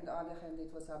Kremer, and on the other hand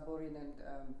it was Aborin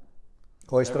and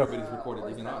Everybody's recorded,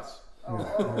 even us.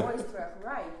 Oistrakh,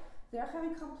 right. They're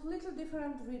having completely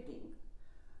different reading,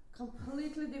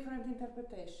 completely different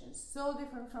interpretations, so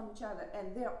different from each other,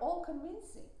 and they're all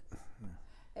convincing.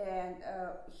 And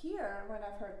here, when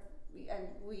I've heard,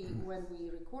 when we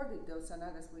recorded those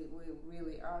sonatas, we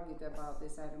really argued about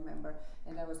this, I remember,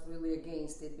 and I was really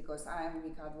against it because I am a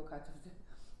big advocate of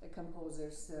the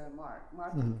composer's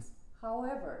markings.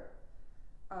 However,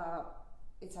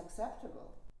 it's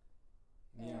acceptable.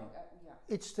 Yeah.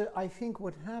 It's I think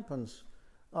what happens.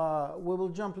 We will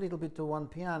jump a little bit to one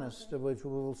pianist, which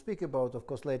we will speak about, of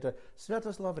course, later.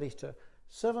 Sviatoslav Richter,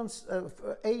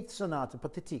 8th sonata,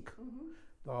 Pathetique.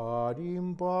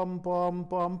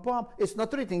 It's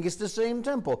not reading; it's the same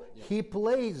tempo. Yeah. He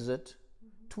plays it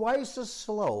twice as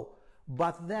slow,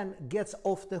 but then gets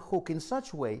off the hook in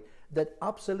such a way that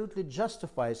absolutely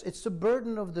justifies. It's the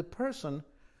burden of the person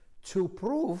to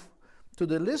prove to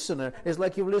the listener. It's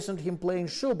like you've listened to him playing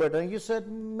Schubert and you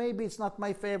said, maybe it's not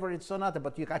my favorite sonata,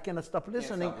 but I cannot stop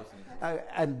listening.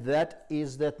 And that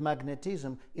is that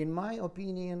magnetism. In my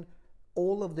opinion,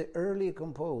 all of the early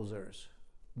composers,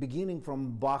 beginning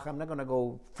from Bach, I'm not going to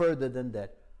go further than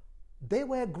that, they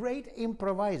were great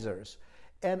improvisers.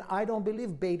 And I don't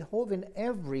believe Beethoven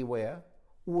everywhere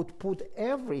would put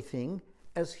everything,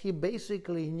 as he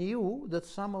basically knew that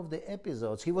some of the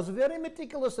episodes, he was very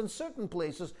meticulous in certain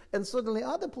places, and suddenly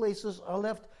other places are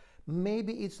left,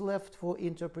 maybe it's left for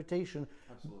interpretation.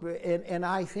 And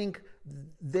I think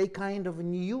they kind of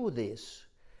knew this,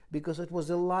 because it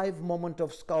was a live moment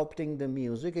of sculpting the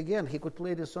music. Again, he could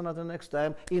play the sonata next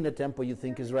time in a tempo you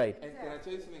think is right. And can I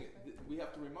tell you something? We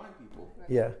have to remind people.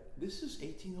 Yeah. This is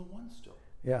 1801 still.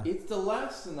 Yeah. It's the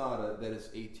last sonata that is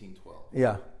 1812.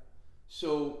 Yeah.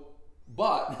 So,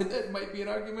 but that might be an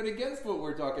argument against what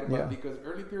we're talking about, because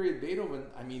early period Beethoven,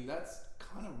 I mean, that's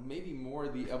kind of maybe more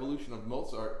the evolution of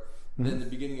Mozart than the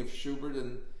beginning of Schubert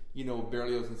and, you know,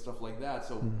 Berlioz and stuff like that.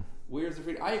 So where's the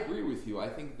freedom? I agree with you. I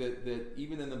think that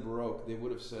even in the Baroque, they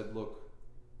would have said, look,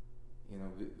 you know,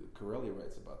 Corelli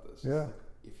writes about this. Yeah. Like,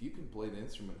 if you can play the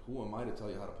instrument, who am I to tell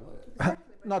you how to play it?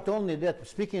 Not only that,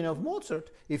 speaking of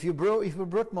Mozart, if you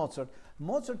brought Mozart,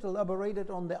 Mozart elaborated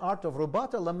on the art of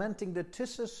rubato, lamenting that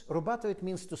this is, rubato, it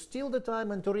means to steal the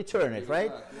time and to return it,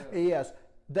 right? Yeah. Yes,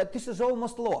 that this is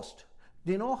almost lost.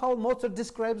 Do you know how Mozart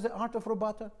describes the art of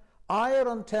rubato?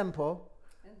 Iron tempo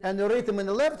and the rhythm in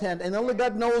the left hand, and only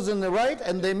God knows in the right,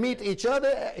 and they meet each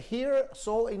other here,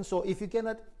 so and so. If you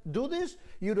cannot do this,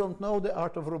 you don't know the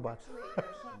art of rubato.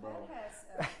 Chopin has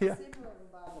a similar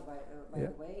rubato, by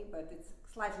the way, but it's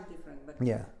slightly different. But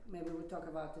maybe we'll talk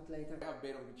about it later. I have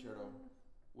Beethoven Concerto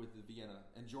with the Vienna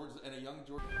and George and a young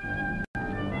George.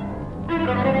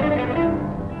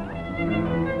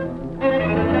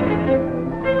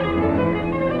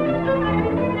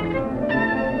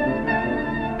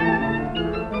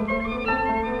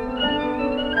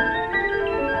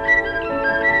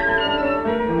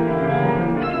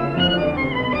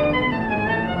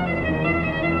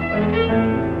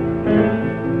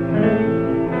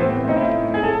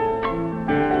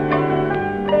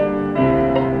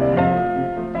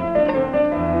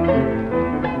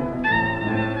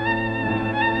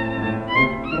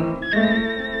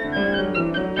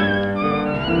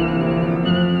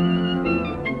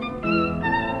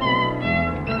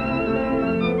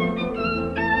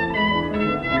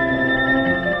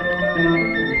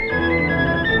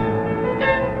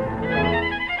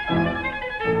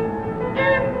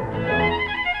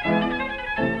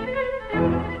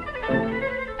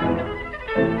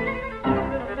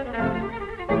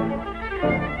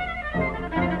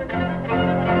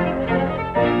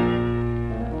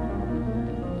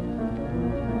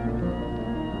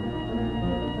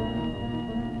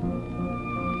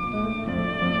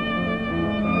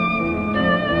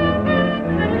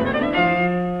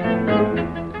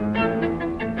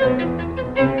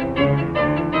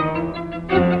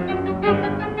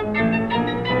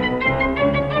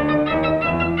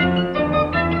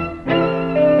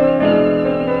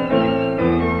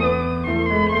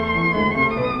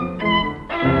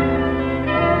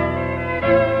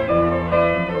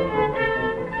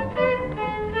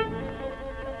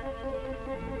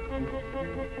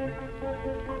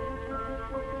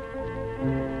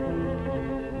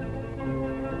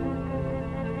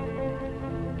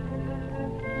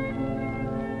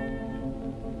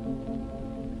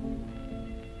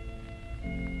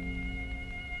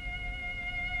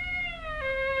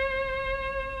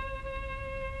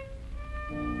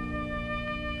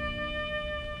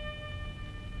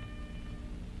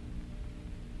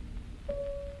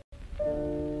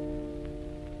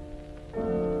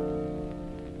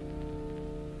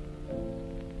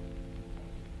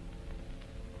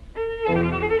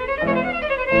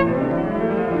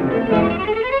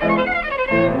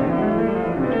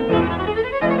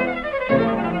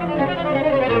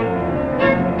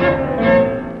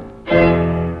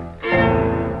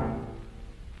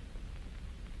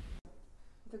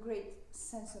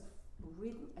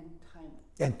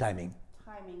 And timing.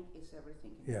 Timing is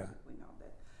everything in Yeah. music, we know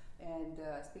that. And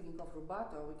speaking of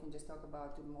rubato, we can just talk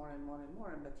about it more and more and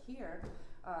more. But here,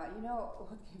 you know,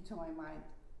 what came to my mind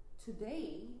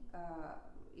today,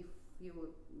 if you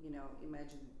would, you know,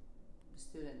 imagine the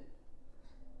student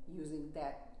using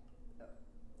that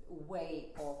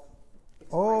way of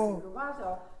expressing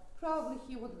rubato, probably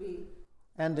he would be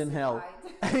and in hell.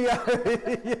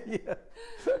 yeah.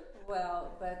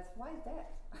 Well, but why is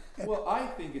that? Well, I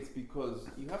think it's because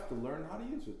you have to learn how to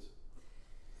use it.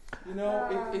 You know,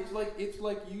 it's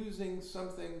like using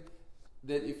something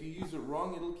that if you use it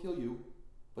wrong, it'll kill you.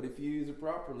 But if you use it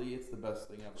properly, it's the best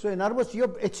thing ever. So in other words,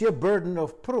 it's your burden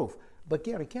of proof. But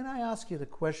Gary, can I ask you the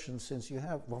question, since you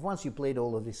have, well, once you played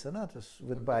all of these sonatas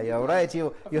with Bayer, right?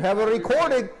 You have a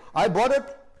recording. I bought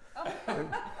it.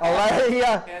 All right,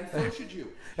 yeah. And so should you.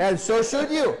 And so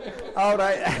should you. All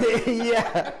right,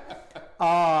 yeah.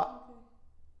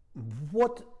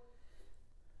 What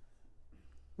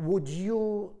would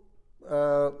you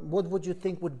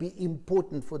think would be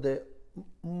important for the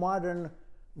modern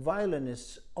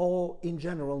violinists or in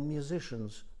general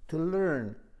musicians to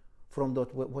learn from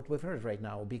what we've heard right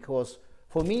now? Because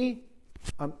for me,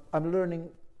 I'm learning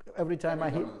every time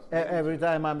every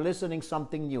time I'm listening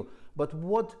something new. But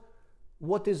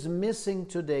what is missing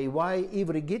today? Why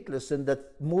Ivry Gitlis in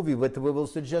that movie that we will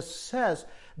suggest says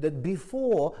that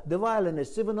before the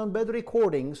violinists, even on bad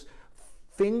recordings,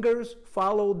 fingers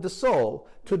followed the soul.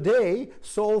 Today,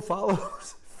 soul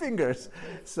follows fingers.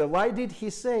 So why did he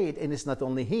say it? And it's not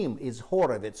only him, it's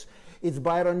Horowitz, it's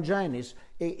Byron Janis.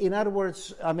 In other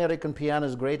words, American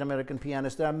pianists, great American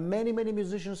pianists, there are many, many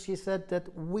musicians, he said, that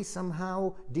we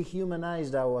somehow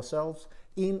dehumanized ourselves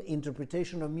in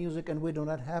interpretation of music, and we do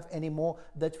not have anymore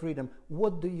that freedom.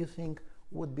 What do you think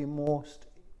would be most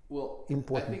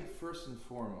important? I think first and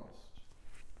foremost,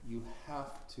 you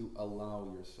have to allow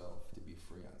yourself to be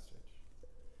free on stage.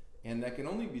 And that can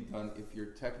only be done if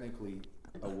you're technically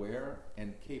aware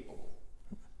and capable.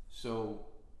 So,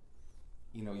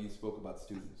 you know, you spoke about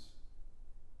students.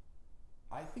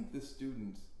 I think the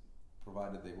students,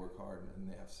 provided they work hard and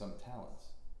they have some talents,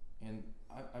 and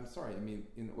I'm sorry, I mean,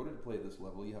 in order to play at this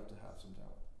level, you have to have some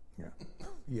talent. Yeah.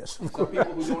 Yes. Some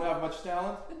people who don't have much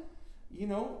talent, you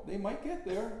know, they might get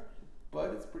there,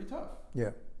 but it's pretty tough.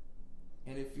 Yeah.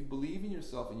 And if you believe in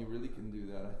yourself and you really can do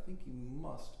that, I think you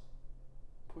must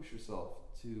push yourself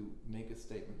to make a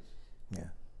statement. Yeah.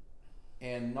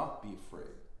 And not be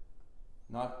afraid.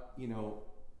 Not, you know,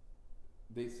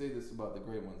 they say this about the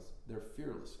great ones, they're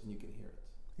fearless and you can hear it.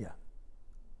 Yeah.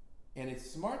 And it's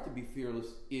smart to be fearless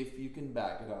if you can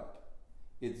back it up.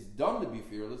 It's dumb to be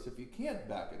fearless if you can't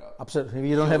back it up. Absolutely.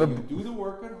 You don't have a... You do the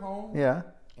work at home. Yeah.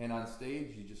 And on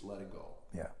stage, you just let it go.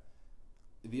 Yeah.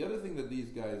 The other thing that these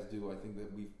guys do, I think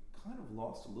that we've kind of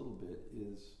lost a little bit,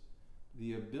 is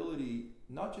the ability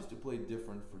not just to play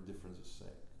different for difference's sake,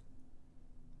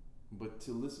 but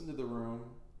to listen to the room,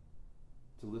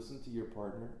 to listen to your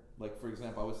partner. Like, for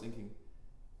example, I was thinking,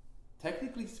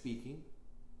 technically speaking,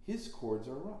 his chords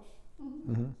are rough.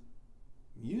 Mm-hmm.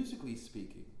 Musically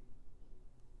speaking,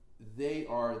 they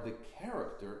are the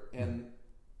character, and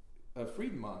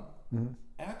Friedman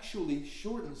actually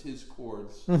shortens his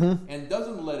chords and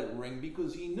doesn't let it ring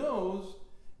because he knows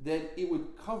that it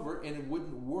would cover and it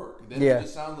wouldn't work. Then it would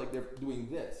just sound like they're doing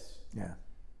this. Yeah.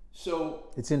 So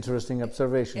it's interesting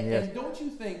observation. Yes. And don't you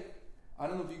think? I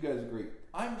don't know if you guys agree.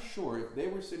 I'm sure if they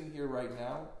were sitting here right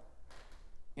now,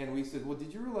 and we said, "Well,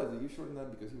 did you realize that you shortened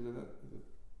that because you did that?"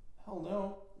 Hell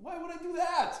no. Why would I do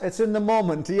that? It's in the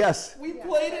moment. Yes. We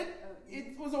played it.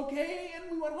 It was okay,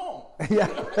 and we went home. Yeah.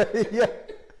 Yeah.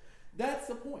 That's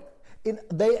the point.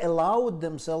 They allowed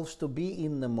themselves to be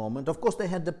in the moment. Of course, they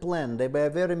had the plan. They were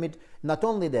very not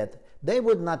only that, they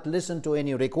would not listen to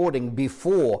any recording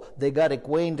before they got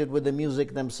acquainted with the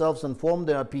music themselves and formed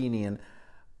their opinion.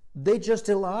 They just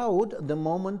allowed the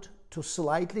moment to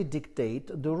slightly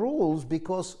dictate the rules,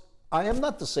 because I am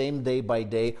not the same day by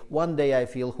day. One day I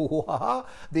feel hoo-ha-ha,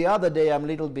 the other day I'm a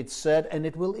little bit sad, and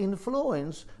it will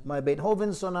influence my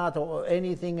Beethoven sonata or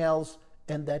anything else,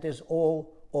 and that is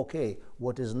all okay.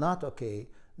 What is not okay,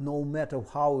 no matter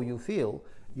how you feel,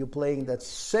 you're playing that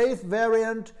safe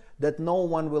variant that no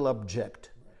one will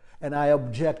object. And I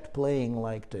object playing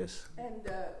like this. And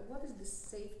what is the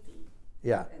safety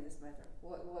in this matter?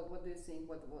 What do you think?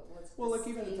 What's well, like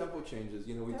even the tempo changes.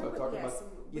 You know, we talk about,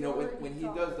 you know, when he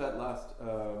does that last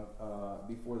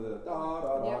before the da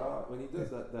da da, when he does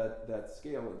that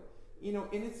scale, you know,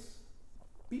 and it's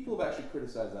people have actually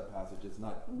criticized that passage. It's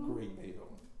not great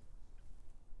Beethoven.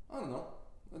 I don't know.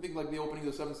 I think like the opening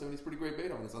of the 770 is pretty great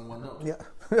Beethoven. It's on one note.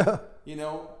 Yeah. You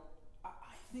know, I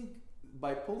think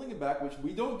by pulling it back, which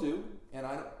we don't do, and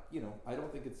I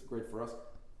don't think it's great for us,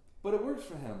 but it works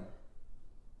for him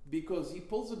because he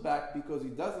pulls it back because he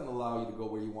doesn't allow you to go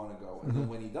where you want to go, and then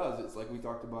when he does, it's like we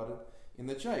talked about it in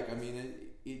the Czech. I mean,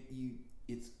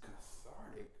 it's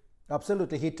cathartic.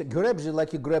 Absolutely, he grabs you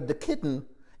like you grab the kitten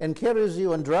and carries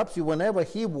you and drops you whenever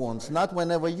he wants, not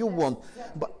whenever you want.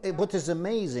 But what is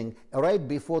amazing, right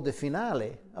before the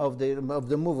finale of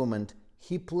the movement,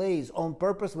 he plays on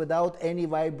purpose without any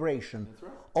vibration,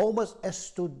 almost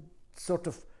as to sort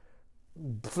of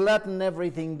flatten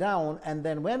everything down, and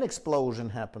then when explosion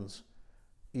happens,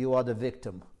 you are the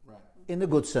victim, in the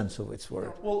good sense of its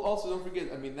word. Well, also don't forget,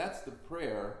 I mean, that's the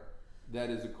prayer that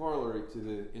is a corollary to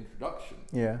the introduction.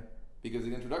 Yeah. Because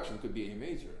the introduction could be A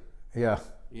major. Yeah.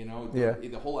 You know,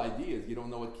 the whole idea is you don't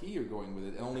know what key you're going with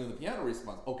it, and only when the piano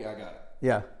responds, okay, I got it.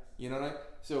 Yeah. You know what I mean?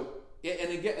 So,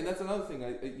 and again, and that's another thing,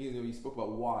 you spoke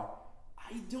about why.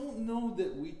 I don't know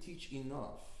that we teach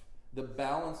enough the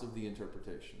balance of the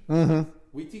interpretation. Mm-hmm.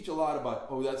 We teach a lot about,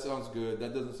 oh, that sounds good,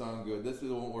 that doesn't sound good, this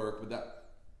won't work, but that.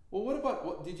 Well, what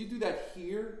about, did you do that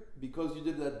here because you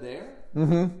did that there?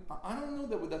 Mm-hmm. I don't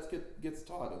know that gets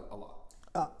taught a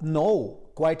lot. No,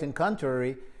 quite in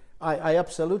contrary. I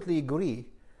absolutely agree.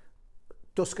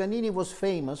 Toscanini was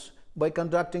famous by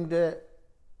conducting the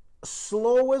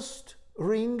slowest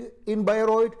ring in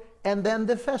Bayreuth and then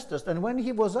the fastest. And when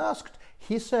he was asked,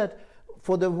 he said,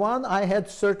 for the one I had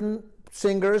certain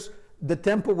singers the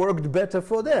tempo worked better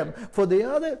for them. For the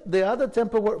other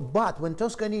tempo worked. But when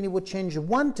Toscanini would change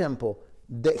one tempo,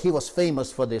 he was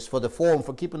famous for this, for the form,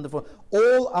 for keeping the form.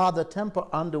 All other tempo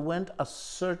underwent a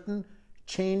certain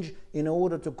change in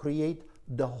order to create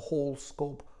the whole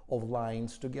scope of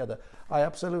lines together. I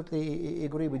absolutely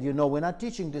agree with you. No, we're not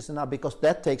teaching this now because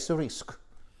that takes a risk.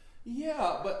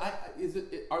 Yeah, but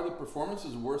are the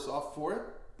performances worse off for it?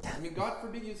 I mean, God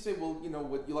forbid you say, well, you know,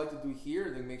 what you like to do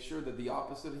here, then make sure that the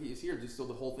opposite is here, just so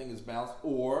the whole thing is balanced,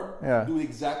 or do it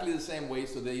exactly the same way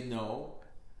so they know.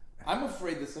 I'm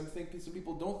afraid that some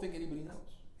people don't think anybody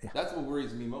knows. Yeah. That's what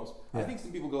worries me most. Yeah. I think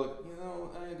some people go, like, you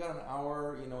know, I got an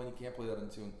hour, you know, and you can't play that in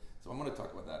tune. So I'm going to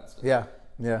talk about that instead.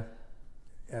 Yeah.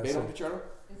 Beethoven Concerto?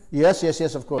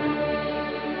 Yes, of course.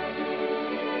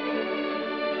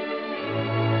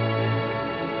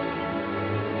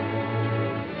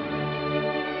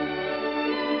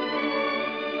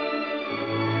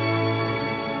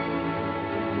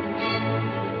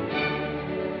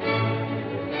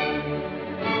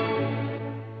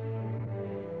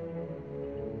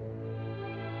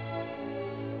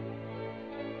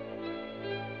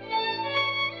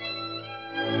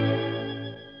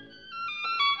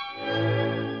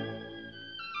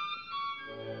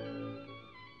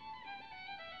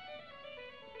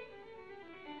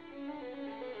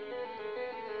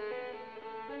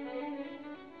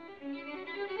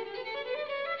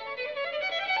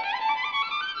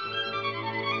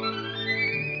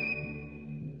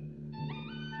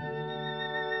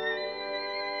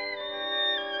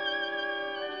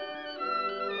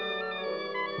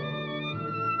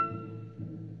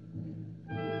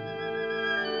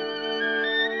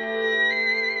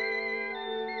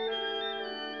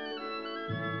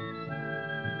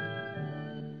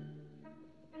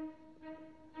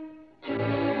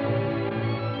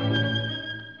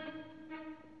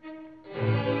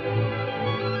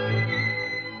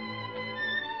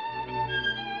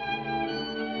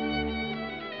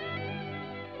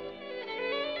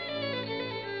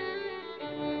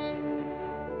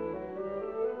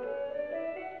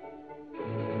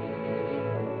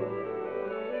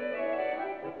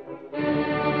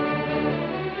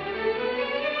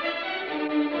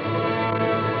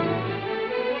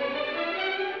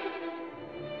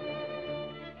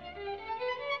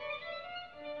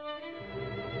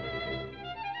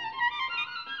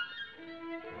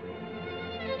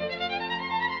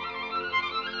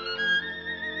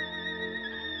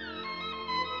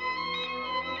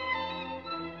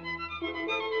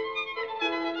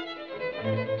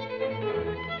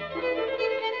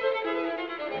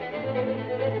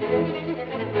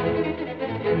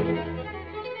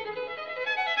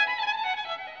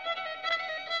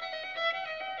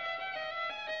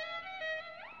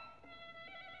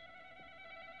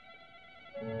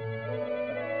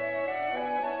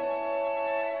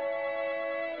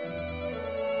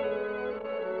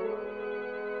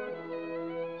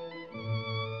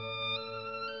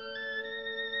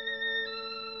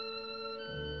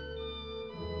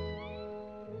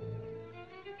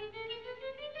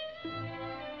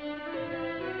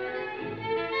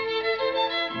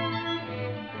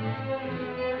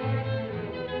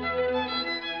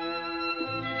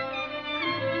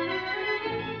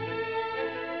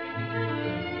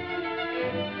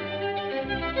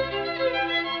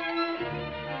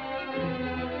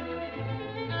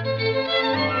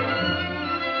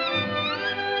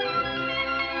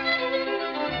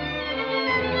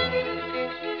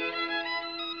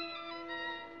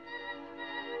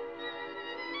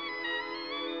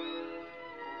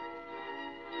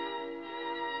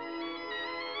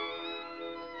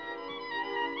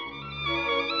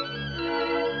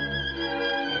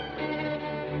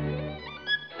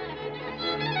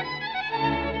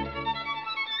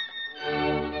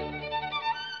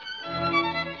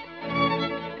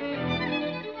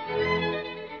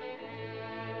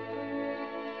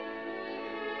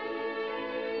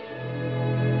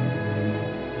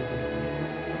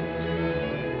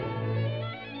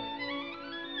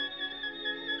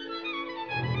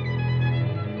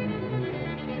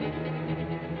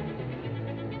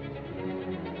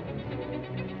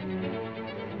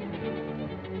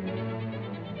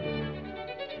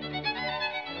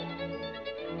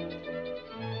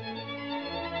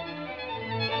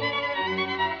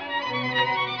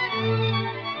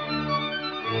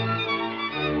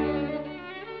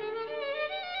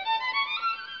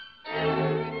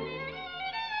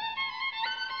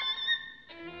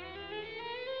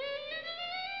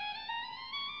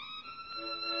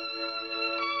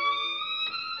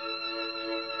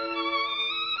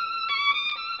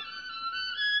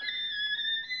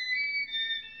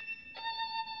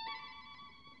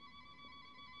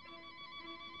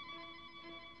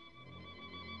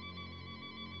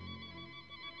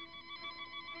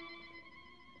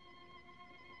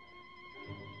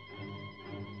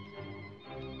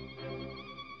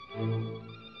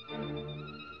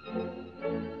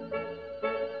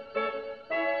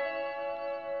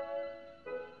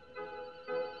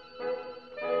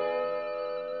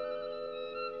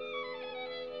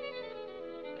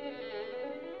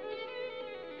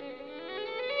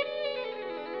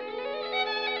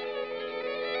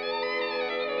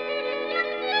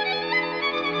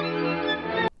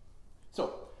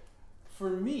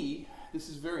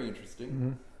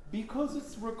 interesting because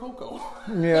it's Rococo.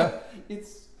 Yeah.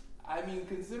 It's, I mean,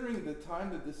 considering the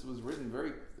time that this was written,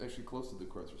 very actually close to the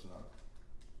Kreutzer Sonata.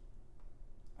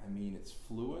 I mean, it's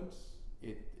fluent.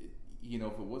 It you know,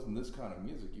 if it wasn't this kind of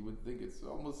music, you would think it's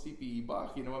almost CPE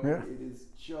Bach. You know, I mean, it is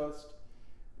just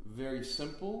very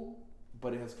simple,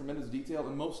 but it has tremendous detail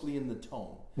and mostly in the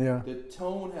tone. Yeah. The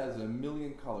tone has a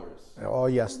million colors. Oh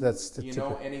yes, that's the You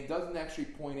know, and it doesn't actually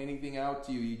point anything out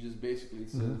to you. He just basically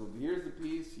says, well, here's the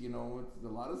piece, you know, it's a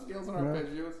lot of scales and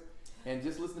arpeggios, and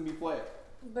just listen to me play it.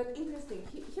 But interesting,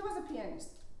 he was a pianist.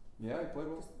 Yeah, he played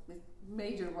well. His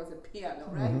major was a piano,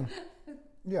 right?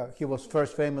 Yeah, he was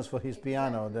first famous for his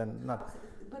piano, then not.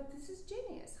 But this is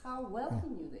genius, how well he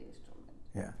knew the instrument.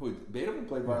 Yeah. Who, Beethoven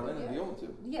played violin and viola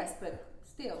too. Yes, but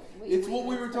still. It's what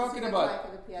we were talking about.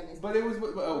 Like the pianist. But it was,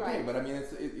 okay, Right. but I mean,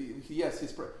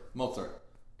 yes, Mozart.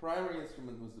 Primary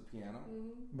instrument was the piano.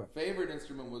 Favorite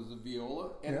instrument was the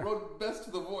viola, and wrote best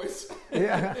to the voice.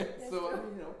 Yeah. So,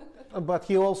 you know. But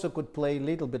he also could play a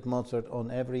little bit Mozart on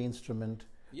every instrument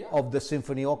of the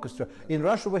symphony orchestra. In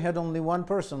Russia, we had only one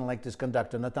person like this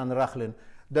conductor, Natan Rakhlin,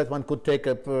 that one could take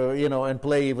up, you know, and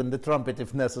play even the trumpet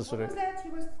if necessary. What was that? He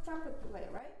was trumpet player,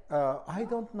 right? I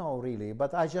don't know really,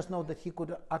 but I just know that he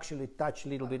could actually touch a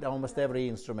little bit almost every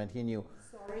instrument he knew.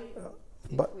 Sorry.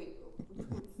 But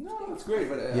No, it's great,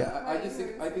 but Yeah.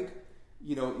 I think,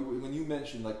 you know, when you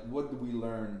mentioned like what do we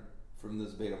learn from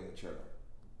this Beethoven concerto,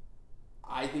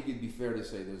 I think it'd be fair to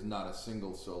say there's not a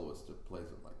single soloist that plays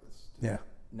it like this. yeah,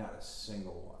 Not a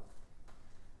single one.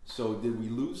 So did we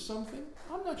lose something?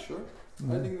 I'm not sure.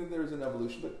 I think that there's an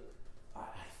evolution, but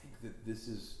I think that this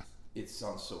is, it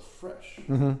sounds so fresh.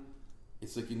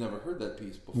 It's like you never heard that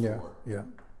piece before. yeah.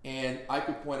 And I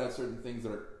could point out certain things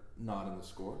that are not in the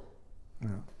score.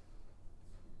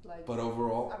 Like, But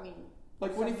overall, I mean,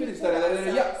 like when he some finished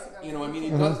details, that, you know, I mean, he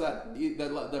does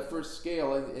that first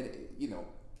scale, and you know,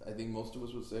 I think most of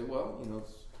us would say, well, you know,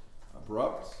 it's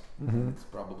abrupt, it's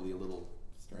probably a little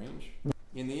strange.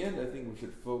 In the end, I think we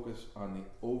should focus on the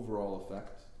overall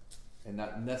effect, and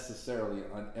not necessarily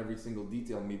on every single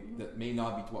detail that may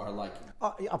not be to our liking.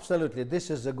 Absolutely, this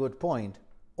is a good point.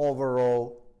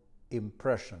 Overall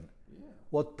impression. Yeah.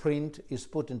 What print is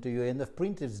put into you, and the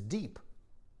print is deep.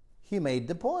 He made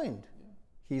the point.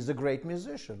 He's a great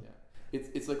musician. Yeah.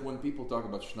 It's like when people talk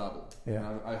about Schnabel. Yeah.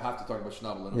 And I have to talk about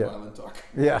Schnabel in a violin talk.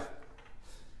 Yeah.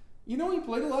 You know, he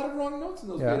played a lot of wrong notes in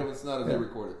those Beethoven sonatas they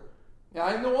recorded. Yeah,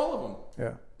 I know all of them.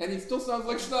 Yeah. And he still sounds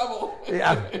like Schnabel.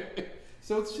 Yeah.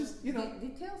 So it's just, you know,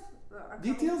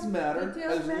 details matter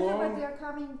Details as matter, long but they're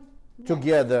coming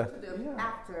Together.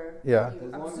 after Yeah. you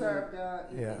As long as observe the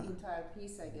Yeah. entire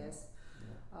piece, I guess.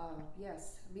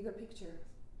 Yes, bigger picture.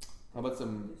 How about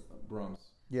some Brahms?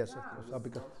 Yes, of course.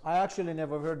 Because I actually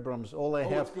never heard Brahms. All I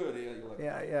have. It's good. Yeah, you like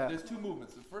it. Yeah. There's two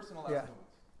movements, the first and the last Yeah. movement.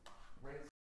 Right.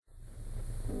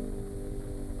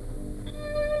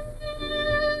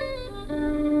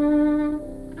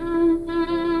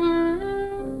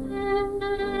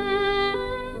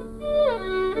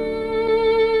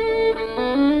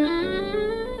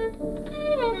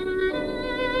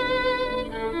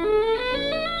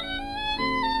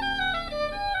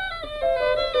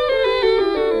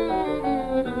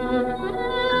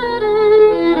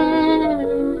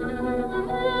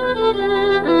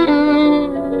 Thank you.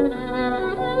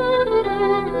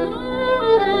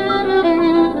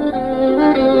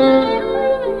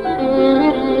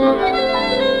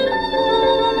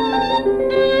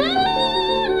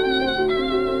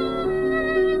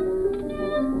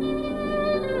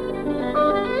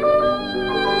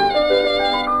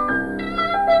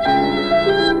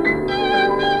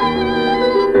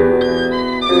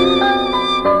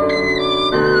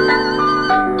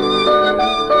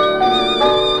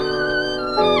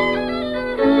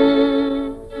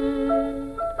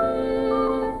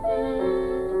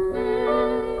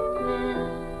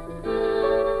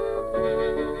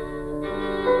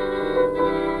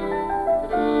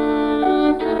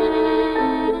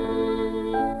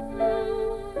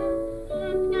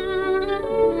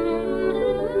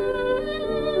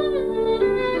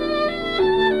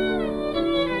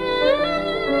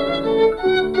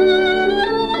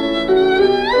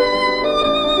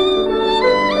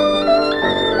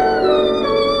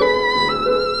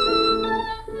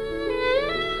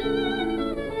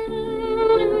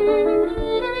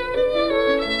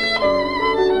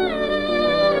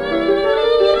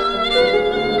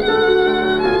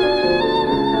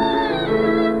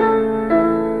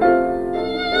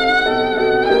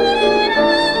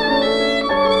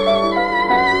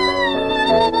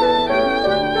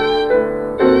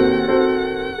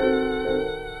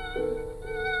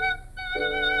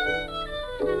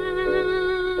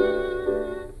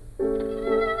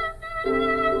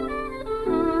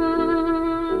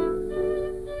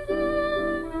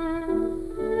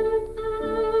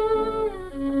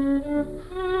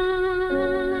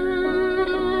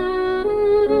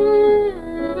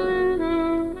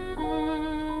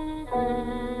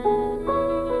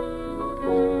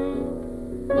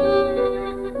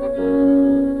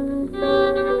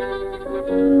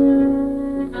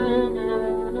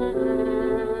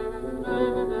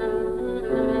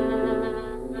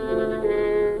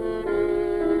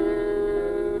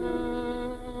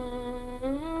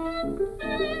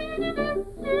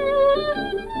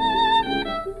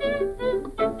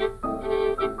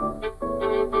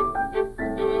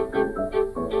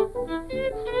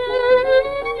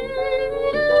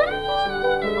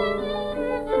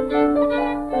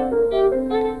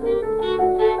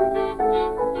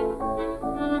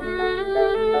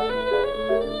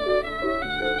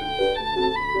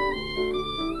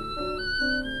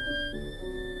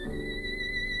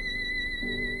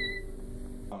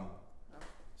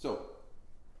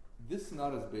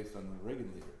 sonata is based on the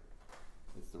Regenlieder.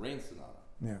 It's the Rain Sonata.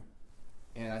 Yeah.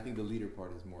 And I think the leader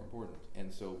part is more important.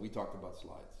 And so we talked about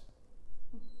slides.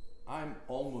 I'm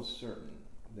almost certain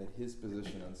that his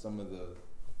position on some of the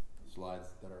slides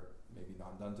that are maybe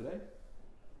not done today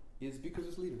is because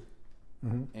it's leader.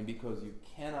 Mm-hmm. And because you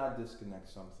cannot disconnect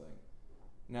something.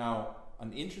 Now,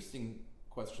 an interesting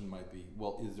question might be,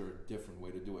 well, is there a different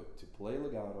way to do it? To play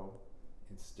legato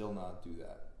and still not do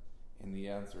that? And the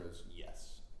answer is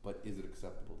yes. But is it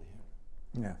acceptable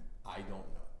to him? Yeah. I don't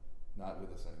know. Not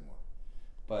with us anymore.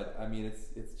 But I mean,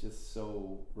 it's just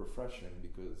so refreshing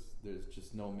because there's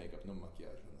just no makeup, no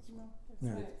maquillage on this one. That's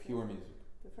Yeah. right. It's pure music.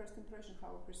 The first impression, how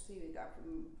I perceive it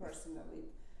personally,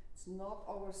 it's not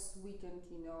over-sweetened,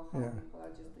 how Yeah. people are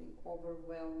just doing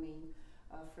overwhelming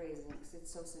phrasings.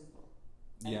 It's so simple.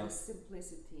 And Yeah. the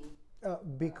simplicity.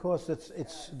 Because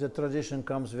it's the tradition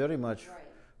comes very much Right.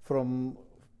 from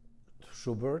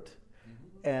Schubert,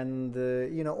 and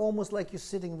almost like you're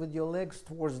sitting with your legs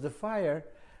towards the fire,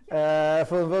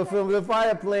 from the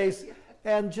fireplace,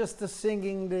 and just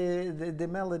singing the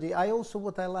melody.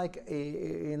 What I like,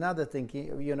 another thing,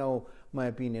 my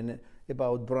opinion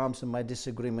about Brahms and my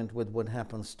disagreement with what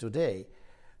happens today,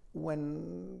 when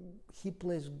he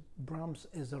plays Brahms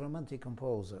as a romantic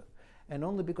composer. And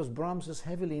only because Brahms is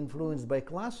heavily influenced by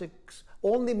classics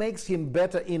only makes him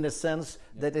better in a sense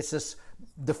that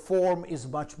the form is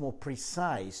much more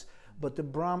precise. But the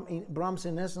Brahms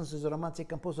in essence is a romantic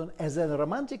composer. And as a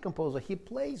romantic composer, he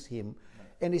plays him.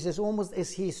 And he says almost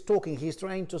as he's talking, he's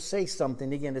trying to say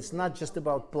something. Again, it's not just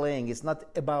about playing. It's not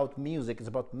about music. It's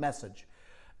about message.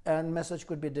 And message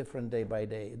could be different day by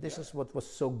day. This is what was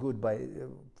so good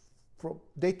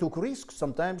they took risks.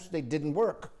 Sometimes they didn't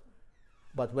work.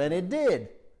 But when it did,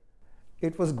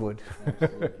 it was good.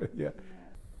 Absolutely. Yeah.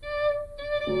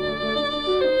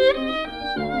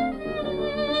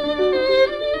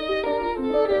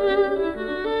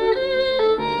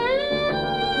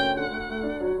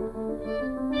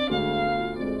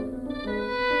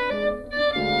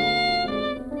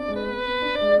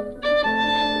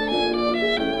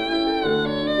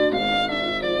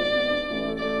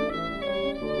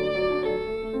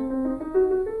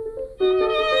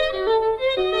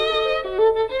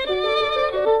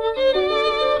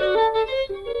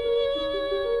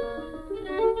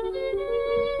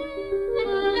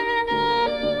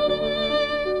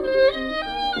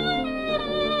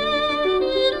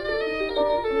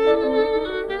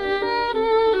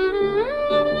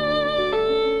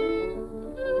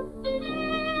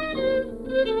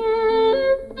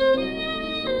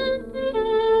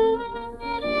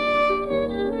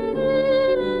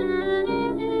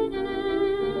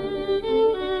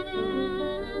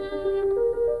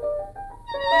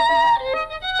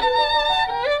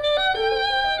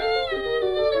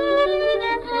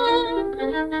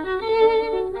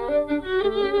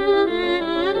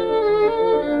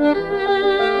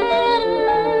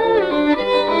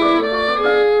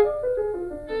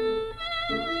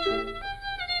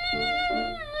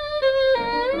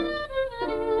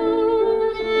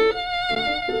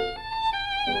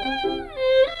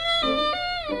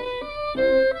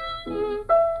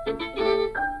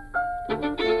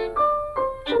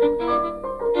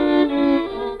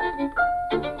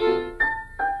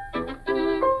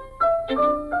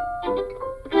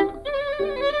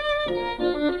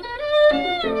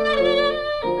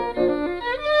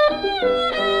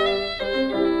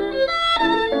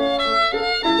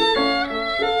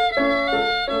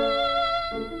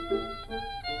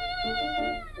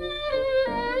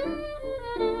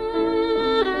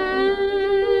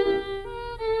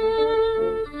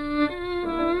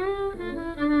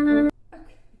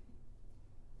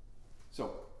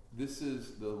 This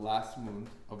is the last movement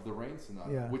of the Rain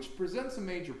Sonata, which presents a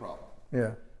major problem.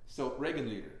 Yeah. So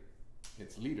Regenlieder,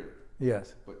 it's leader.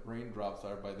 Yes. But raindrops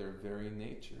are by their very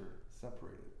nature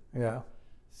separated. Yeah.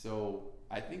 So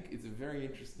I think it's a very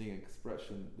interesting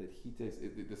expression that he takes,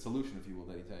 the solution, if you will,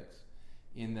 that he takes,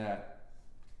 in that,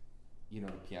 the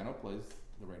piano plays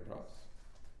the raindrops,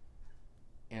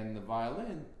 and the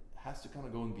violin has to kind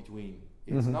of go in between.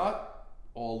 It's not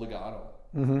all legato.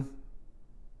 Mm-hmm.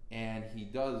 And he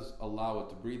does allow it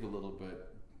to breathe a little bit,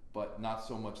 but not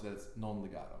so much that it's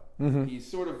non-legato. Mm-hmm. He's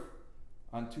sort of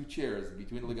on two chairs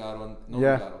between legato and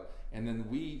non-legato. And then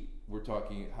we were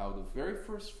talking how the very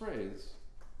first phrase,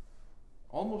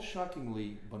 almost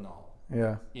shockingly banal,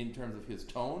 in terms of his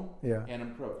tone and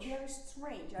approach. Very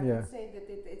strange. I would say that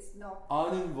it's not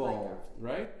uninvolved,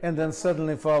 right? And then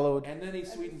suddenly followed. And then he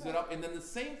sweetens it up, and then the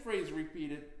same phrase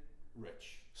repeated,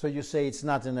 rich. So you say it's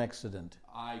not an accident.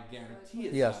 I guarantee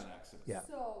it's Yes. not an accident. Yeah.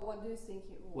 So what do you think?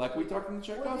 Like we talked in What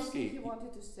do you Tchaikovsky. think he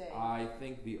wanted to say? I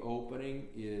think the opening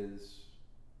is.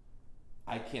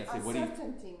 I can't say what he.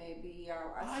 Uncertainty, maybe.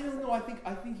 I don't know.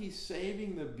 I think he's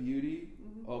saving the beauty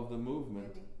of the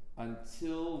movement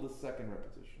until the second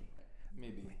repetition.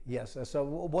 Maybe. Yes. So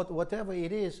whatever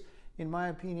it is, in my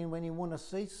opinion, when you want to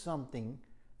say something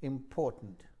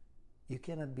important, you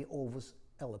cannot be always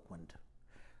eloquent,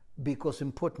 because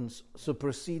importance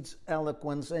supersedes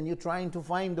eloquence, and you're trying to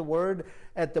find the word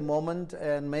at the moment,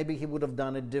 and maybe he would have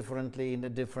done it differently in a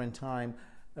different time.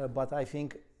 But I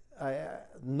think,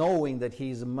 knowing that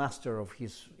he's a master of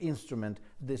his instrument,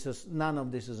 none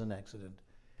of this is an accident.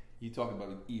 You talk about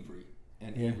Ivry,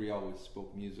 and Ivry always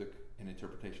spoke music, and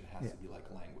interpretation has to be like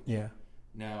language. Yeah.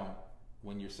 Now,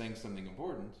 when you're saying something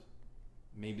important,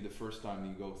 maybe the first time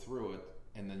you go through it,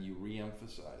 and then you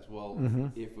re-emphasize. Well,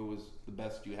 if it was the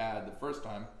best you had the first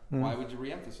time, why would you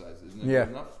re-emphasize? Isn't it good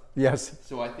enough? Yes.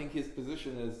 So I think his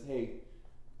position is, hey,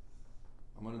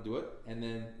 I'm going to do it. And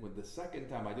then with the second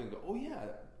time I didn't go, oh yeah,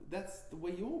 that's the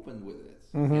way you opened with it.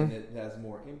 And it has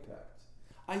more impact.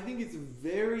 I think it's a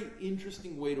very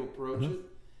interesting way to approach it.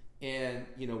 And,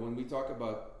 you know, when we talk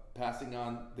about passing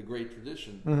on the great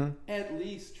tradition, at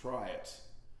least try it.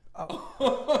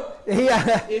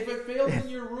 Yeah. If it fails in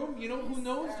your room, you know who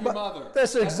knows? Your mother.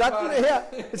 That's exactly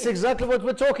it's exactly what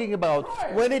we're talking about.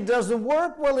 Right. When it doesn't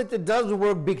work, well, it doesn't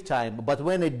work big time. But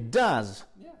when it does,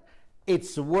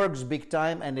 it works big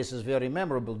time, and this is very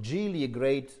memorable. Gigli, a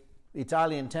great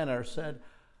Italian tenor, said,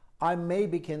 "I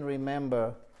maybe can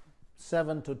remember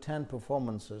 7 to 10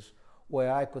 performances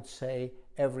where I could say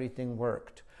everything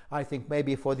worked." I think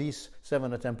maybe for these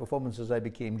 7 or 10 performances, I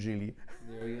became Gigli.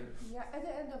 There you go. Yeah, at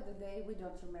the end of the day, we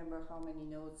don't remember how many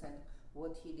notes and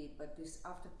what he did, but this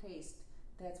aftertaste,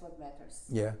 that's what matters.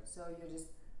 Yeah. So you're just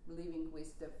living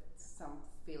with some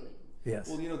feeling. Yes.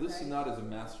 Well, you know, this sonata is a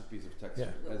masterpiece of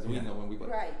texture, as we know when we.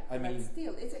 Right. I mean, but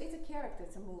still, it's a character,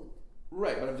 it's a mood.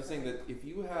 Right, but I'm just saying that if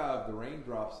you have the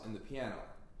raindrops in the piano,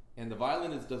 and the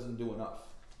violinist doesn't do enough,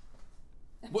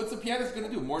 what's the pianist going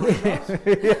to do? More raindrops?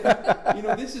 You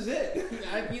know, this is it.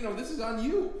 This is on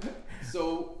you.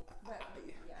 So.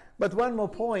 But one more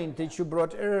point that you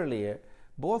brought earlier,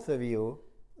 both of you,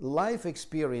 life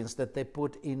experience that they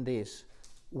put in this.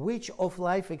 Which of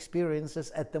life experiences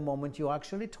at the moment you're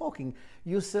actually talking?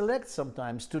 You select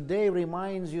sometimes. Today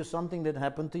reminds you something that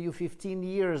happened to you 15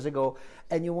 years ago,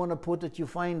 and you want to put it, you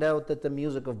find out that the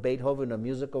music of Beethoven or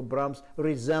music of Brahms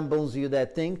resembles you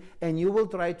that thing, and you will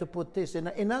try to put this.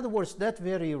 In other words, that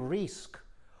very risk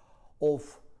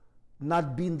of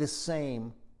not being the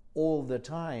same all the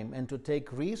time, and to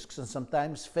take risks and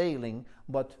sometimes failing,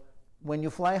 but when you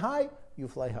fly high, you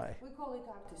fly high. We call it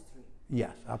artistry.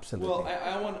 Yes, absolutely.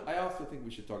 Well, I also think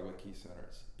we should talk about key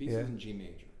centers. Pieces in G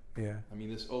major. Yeah. I mean,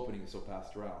 this opening is so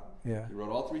pastoral. Yeah. He wrote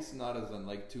all 3 sonatas on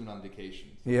like tune on vacation.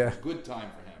 So Yeah. it was a good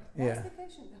time for him. Yeah.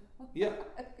 Vacation, though. Yeah.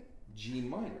 G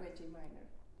minor. G minor.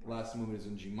 Last movement is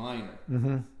in G minor.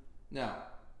 Mm-hmm. Now,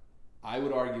 I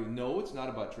would argue, no, it's not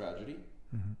about tragedy,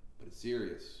 but it's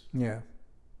serious. Yeah.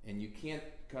 And you can't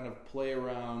kind of play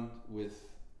around with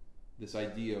this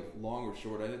idea of long or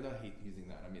short. I hate using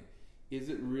that. I mean, is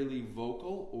it really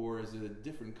vocal, or is it a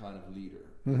different kind of leader?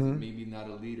 Is it maybe not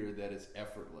a leader that is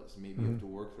effortless? Maybe you have to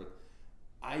work for it.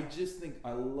 I just think,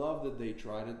 I love that they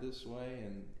tried it this way,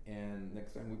 and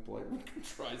next time we play, we can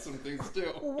try some things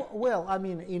too. Well, I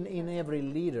mean, in every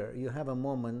leader, you have a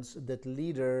moment that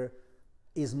leader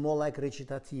is more like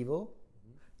recitativo,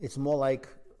 it's more like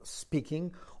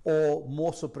speaking, or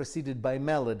more so preceded by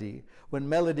melody, when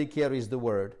melody carries the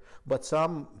word. But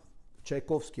some,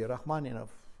 Tchaikovsky,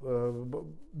 Rachmaninoff,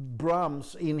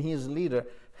 Brahms in his leader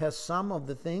has some of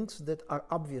the things that are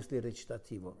obviously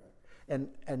recitativo. And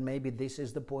maybe this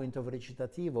is the point of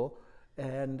recitativo,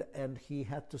 and he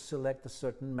had to select a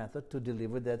certain method to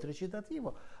deliver that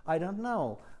recitativo. I don't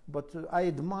know, but I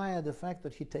admire the fact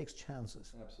that he takes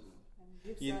chances. Absolutely.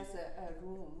 And gives us a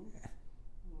room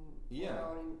for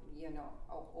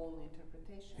our own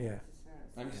interpretation. Yeah.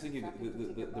 I'm just thinking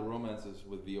the romances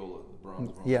with viola, the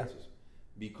Brahms romances,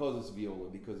 because it's viola,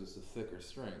 because it's a thicker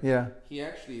string. Yeah. He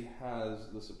actually has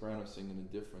the soprano singing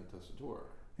a different tessitura.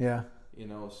 Yeah. You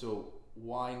know, so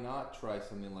why not try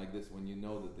something like this when you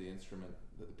know that the instrument,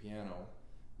 that the piano,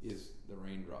 is the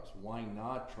raindrops? Why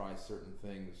not try certain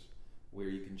things where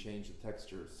you can change the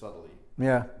texture subtly?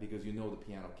 Yeah. Because you know the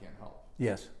piano can't help.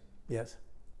 Yes. Yes.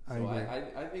 So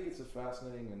I think it's a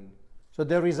fascinating and. So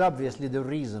there is obviously the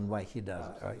reason why he does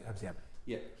it.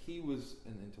 Yeah, he was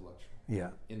an intellectual. Yeah.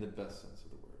 In the best sense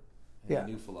of the word. And Yeah.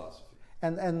 he knew philosophy.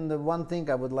 And the one thing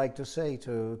I would like to say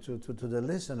to the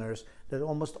listeners, that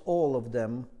almost all of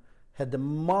them had the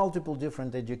multiple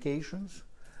different educations,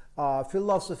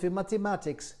 philosophy,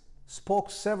 mathematics,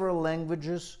 spoke several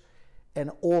languages,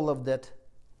 and all of that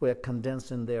were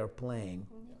condensed in their playing.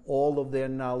 All of their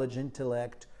knowledge,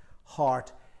 intellect,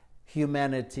 heart,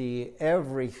 humanity,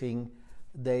 everything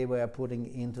they were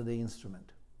putting into the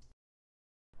instrument.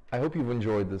 I hope you've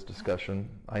enjoyed this discussion.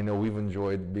 I know we've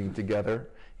enjoyed being together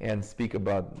and speak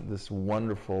about this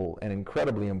wonderful and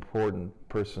incredibly important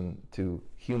person to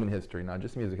human history, not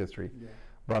just music history,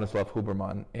 Bronislaw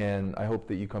Huberman. And I hope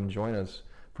that you come join us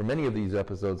for many of these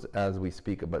episodes as we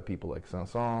speak about people like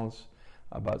Saint-Saëns,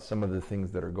 about some of the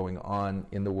things that are going on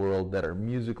in the world that are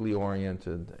musically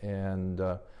oriented, and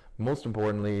most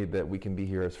importantly, that we can be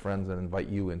here as friends and invite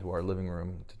you into our living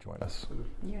room to join us.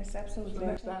 Yes, absolutely. So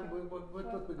next time, what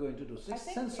we're going to do?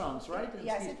 Saint-Saëns, right?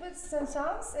 Yes, it was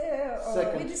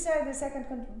Saint-Saëns. We decided the second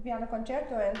piano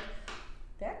concerto, and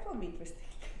that will be interesting.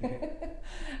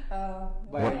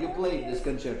 Well, you played this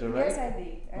concerto, right? Yes, I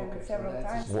did, and several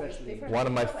times. One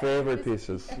of my favorite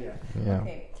pieces. Yeah.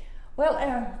 Okay. Well,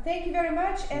 thank you very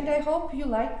much, and I hope you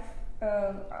like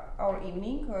our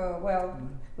evening.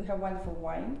 We have wonderful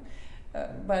wine,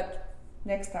 but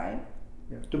next time.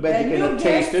 Too bad you cannot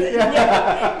taste it.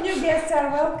 New guests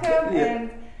are welcome,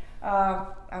 and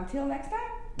until next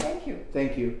time, thank you.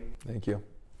 Thank you. Thank you.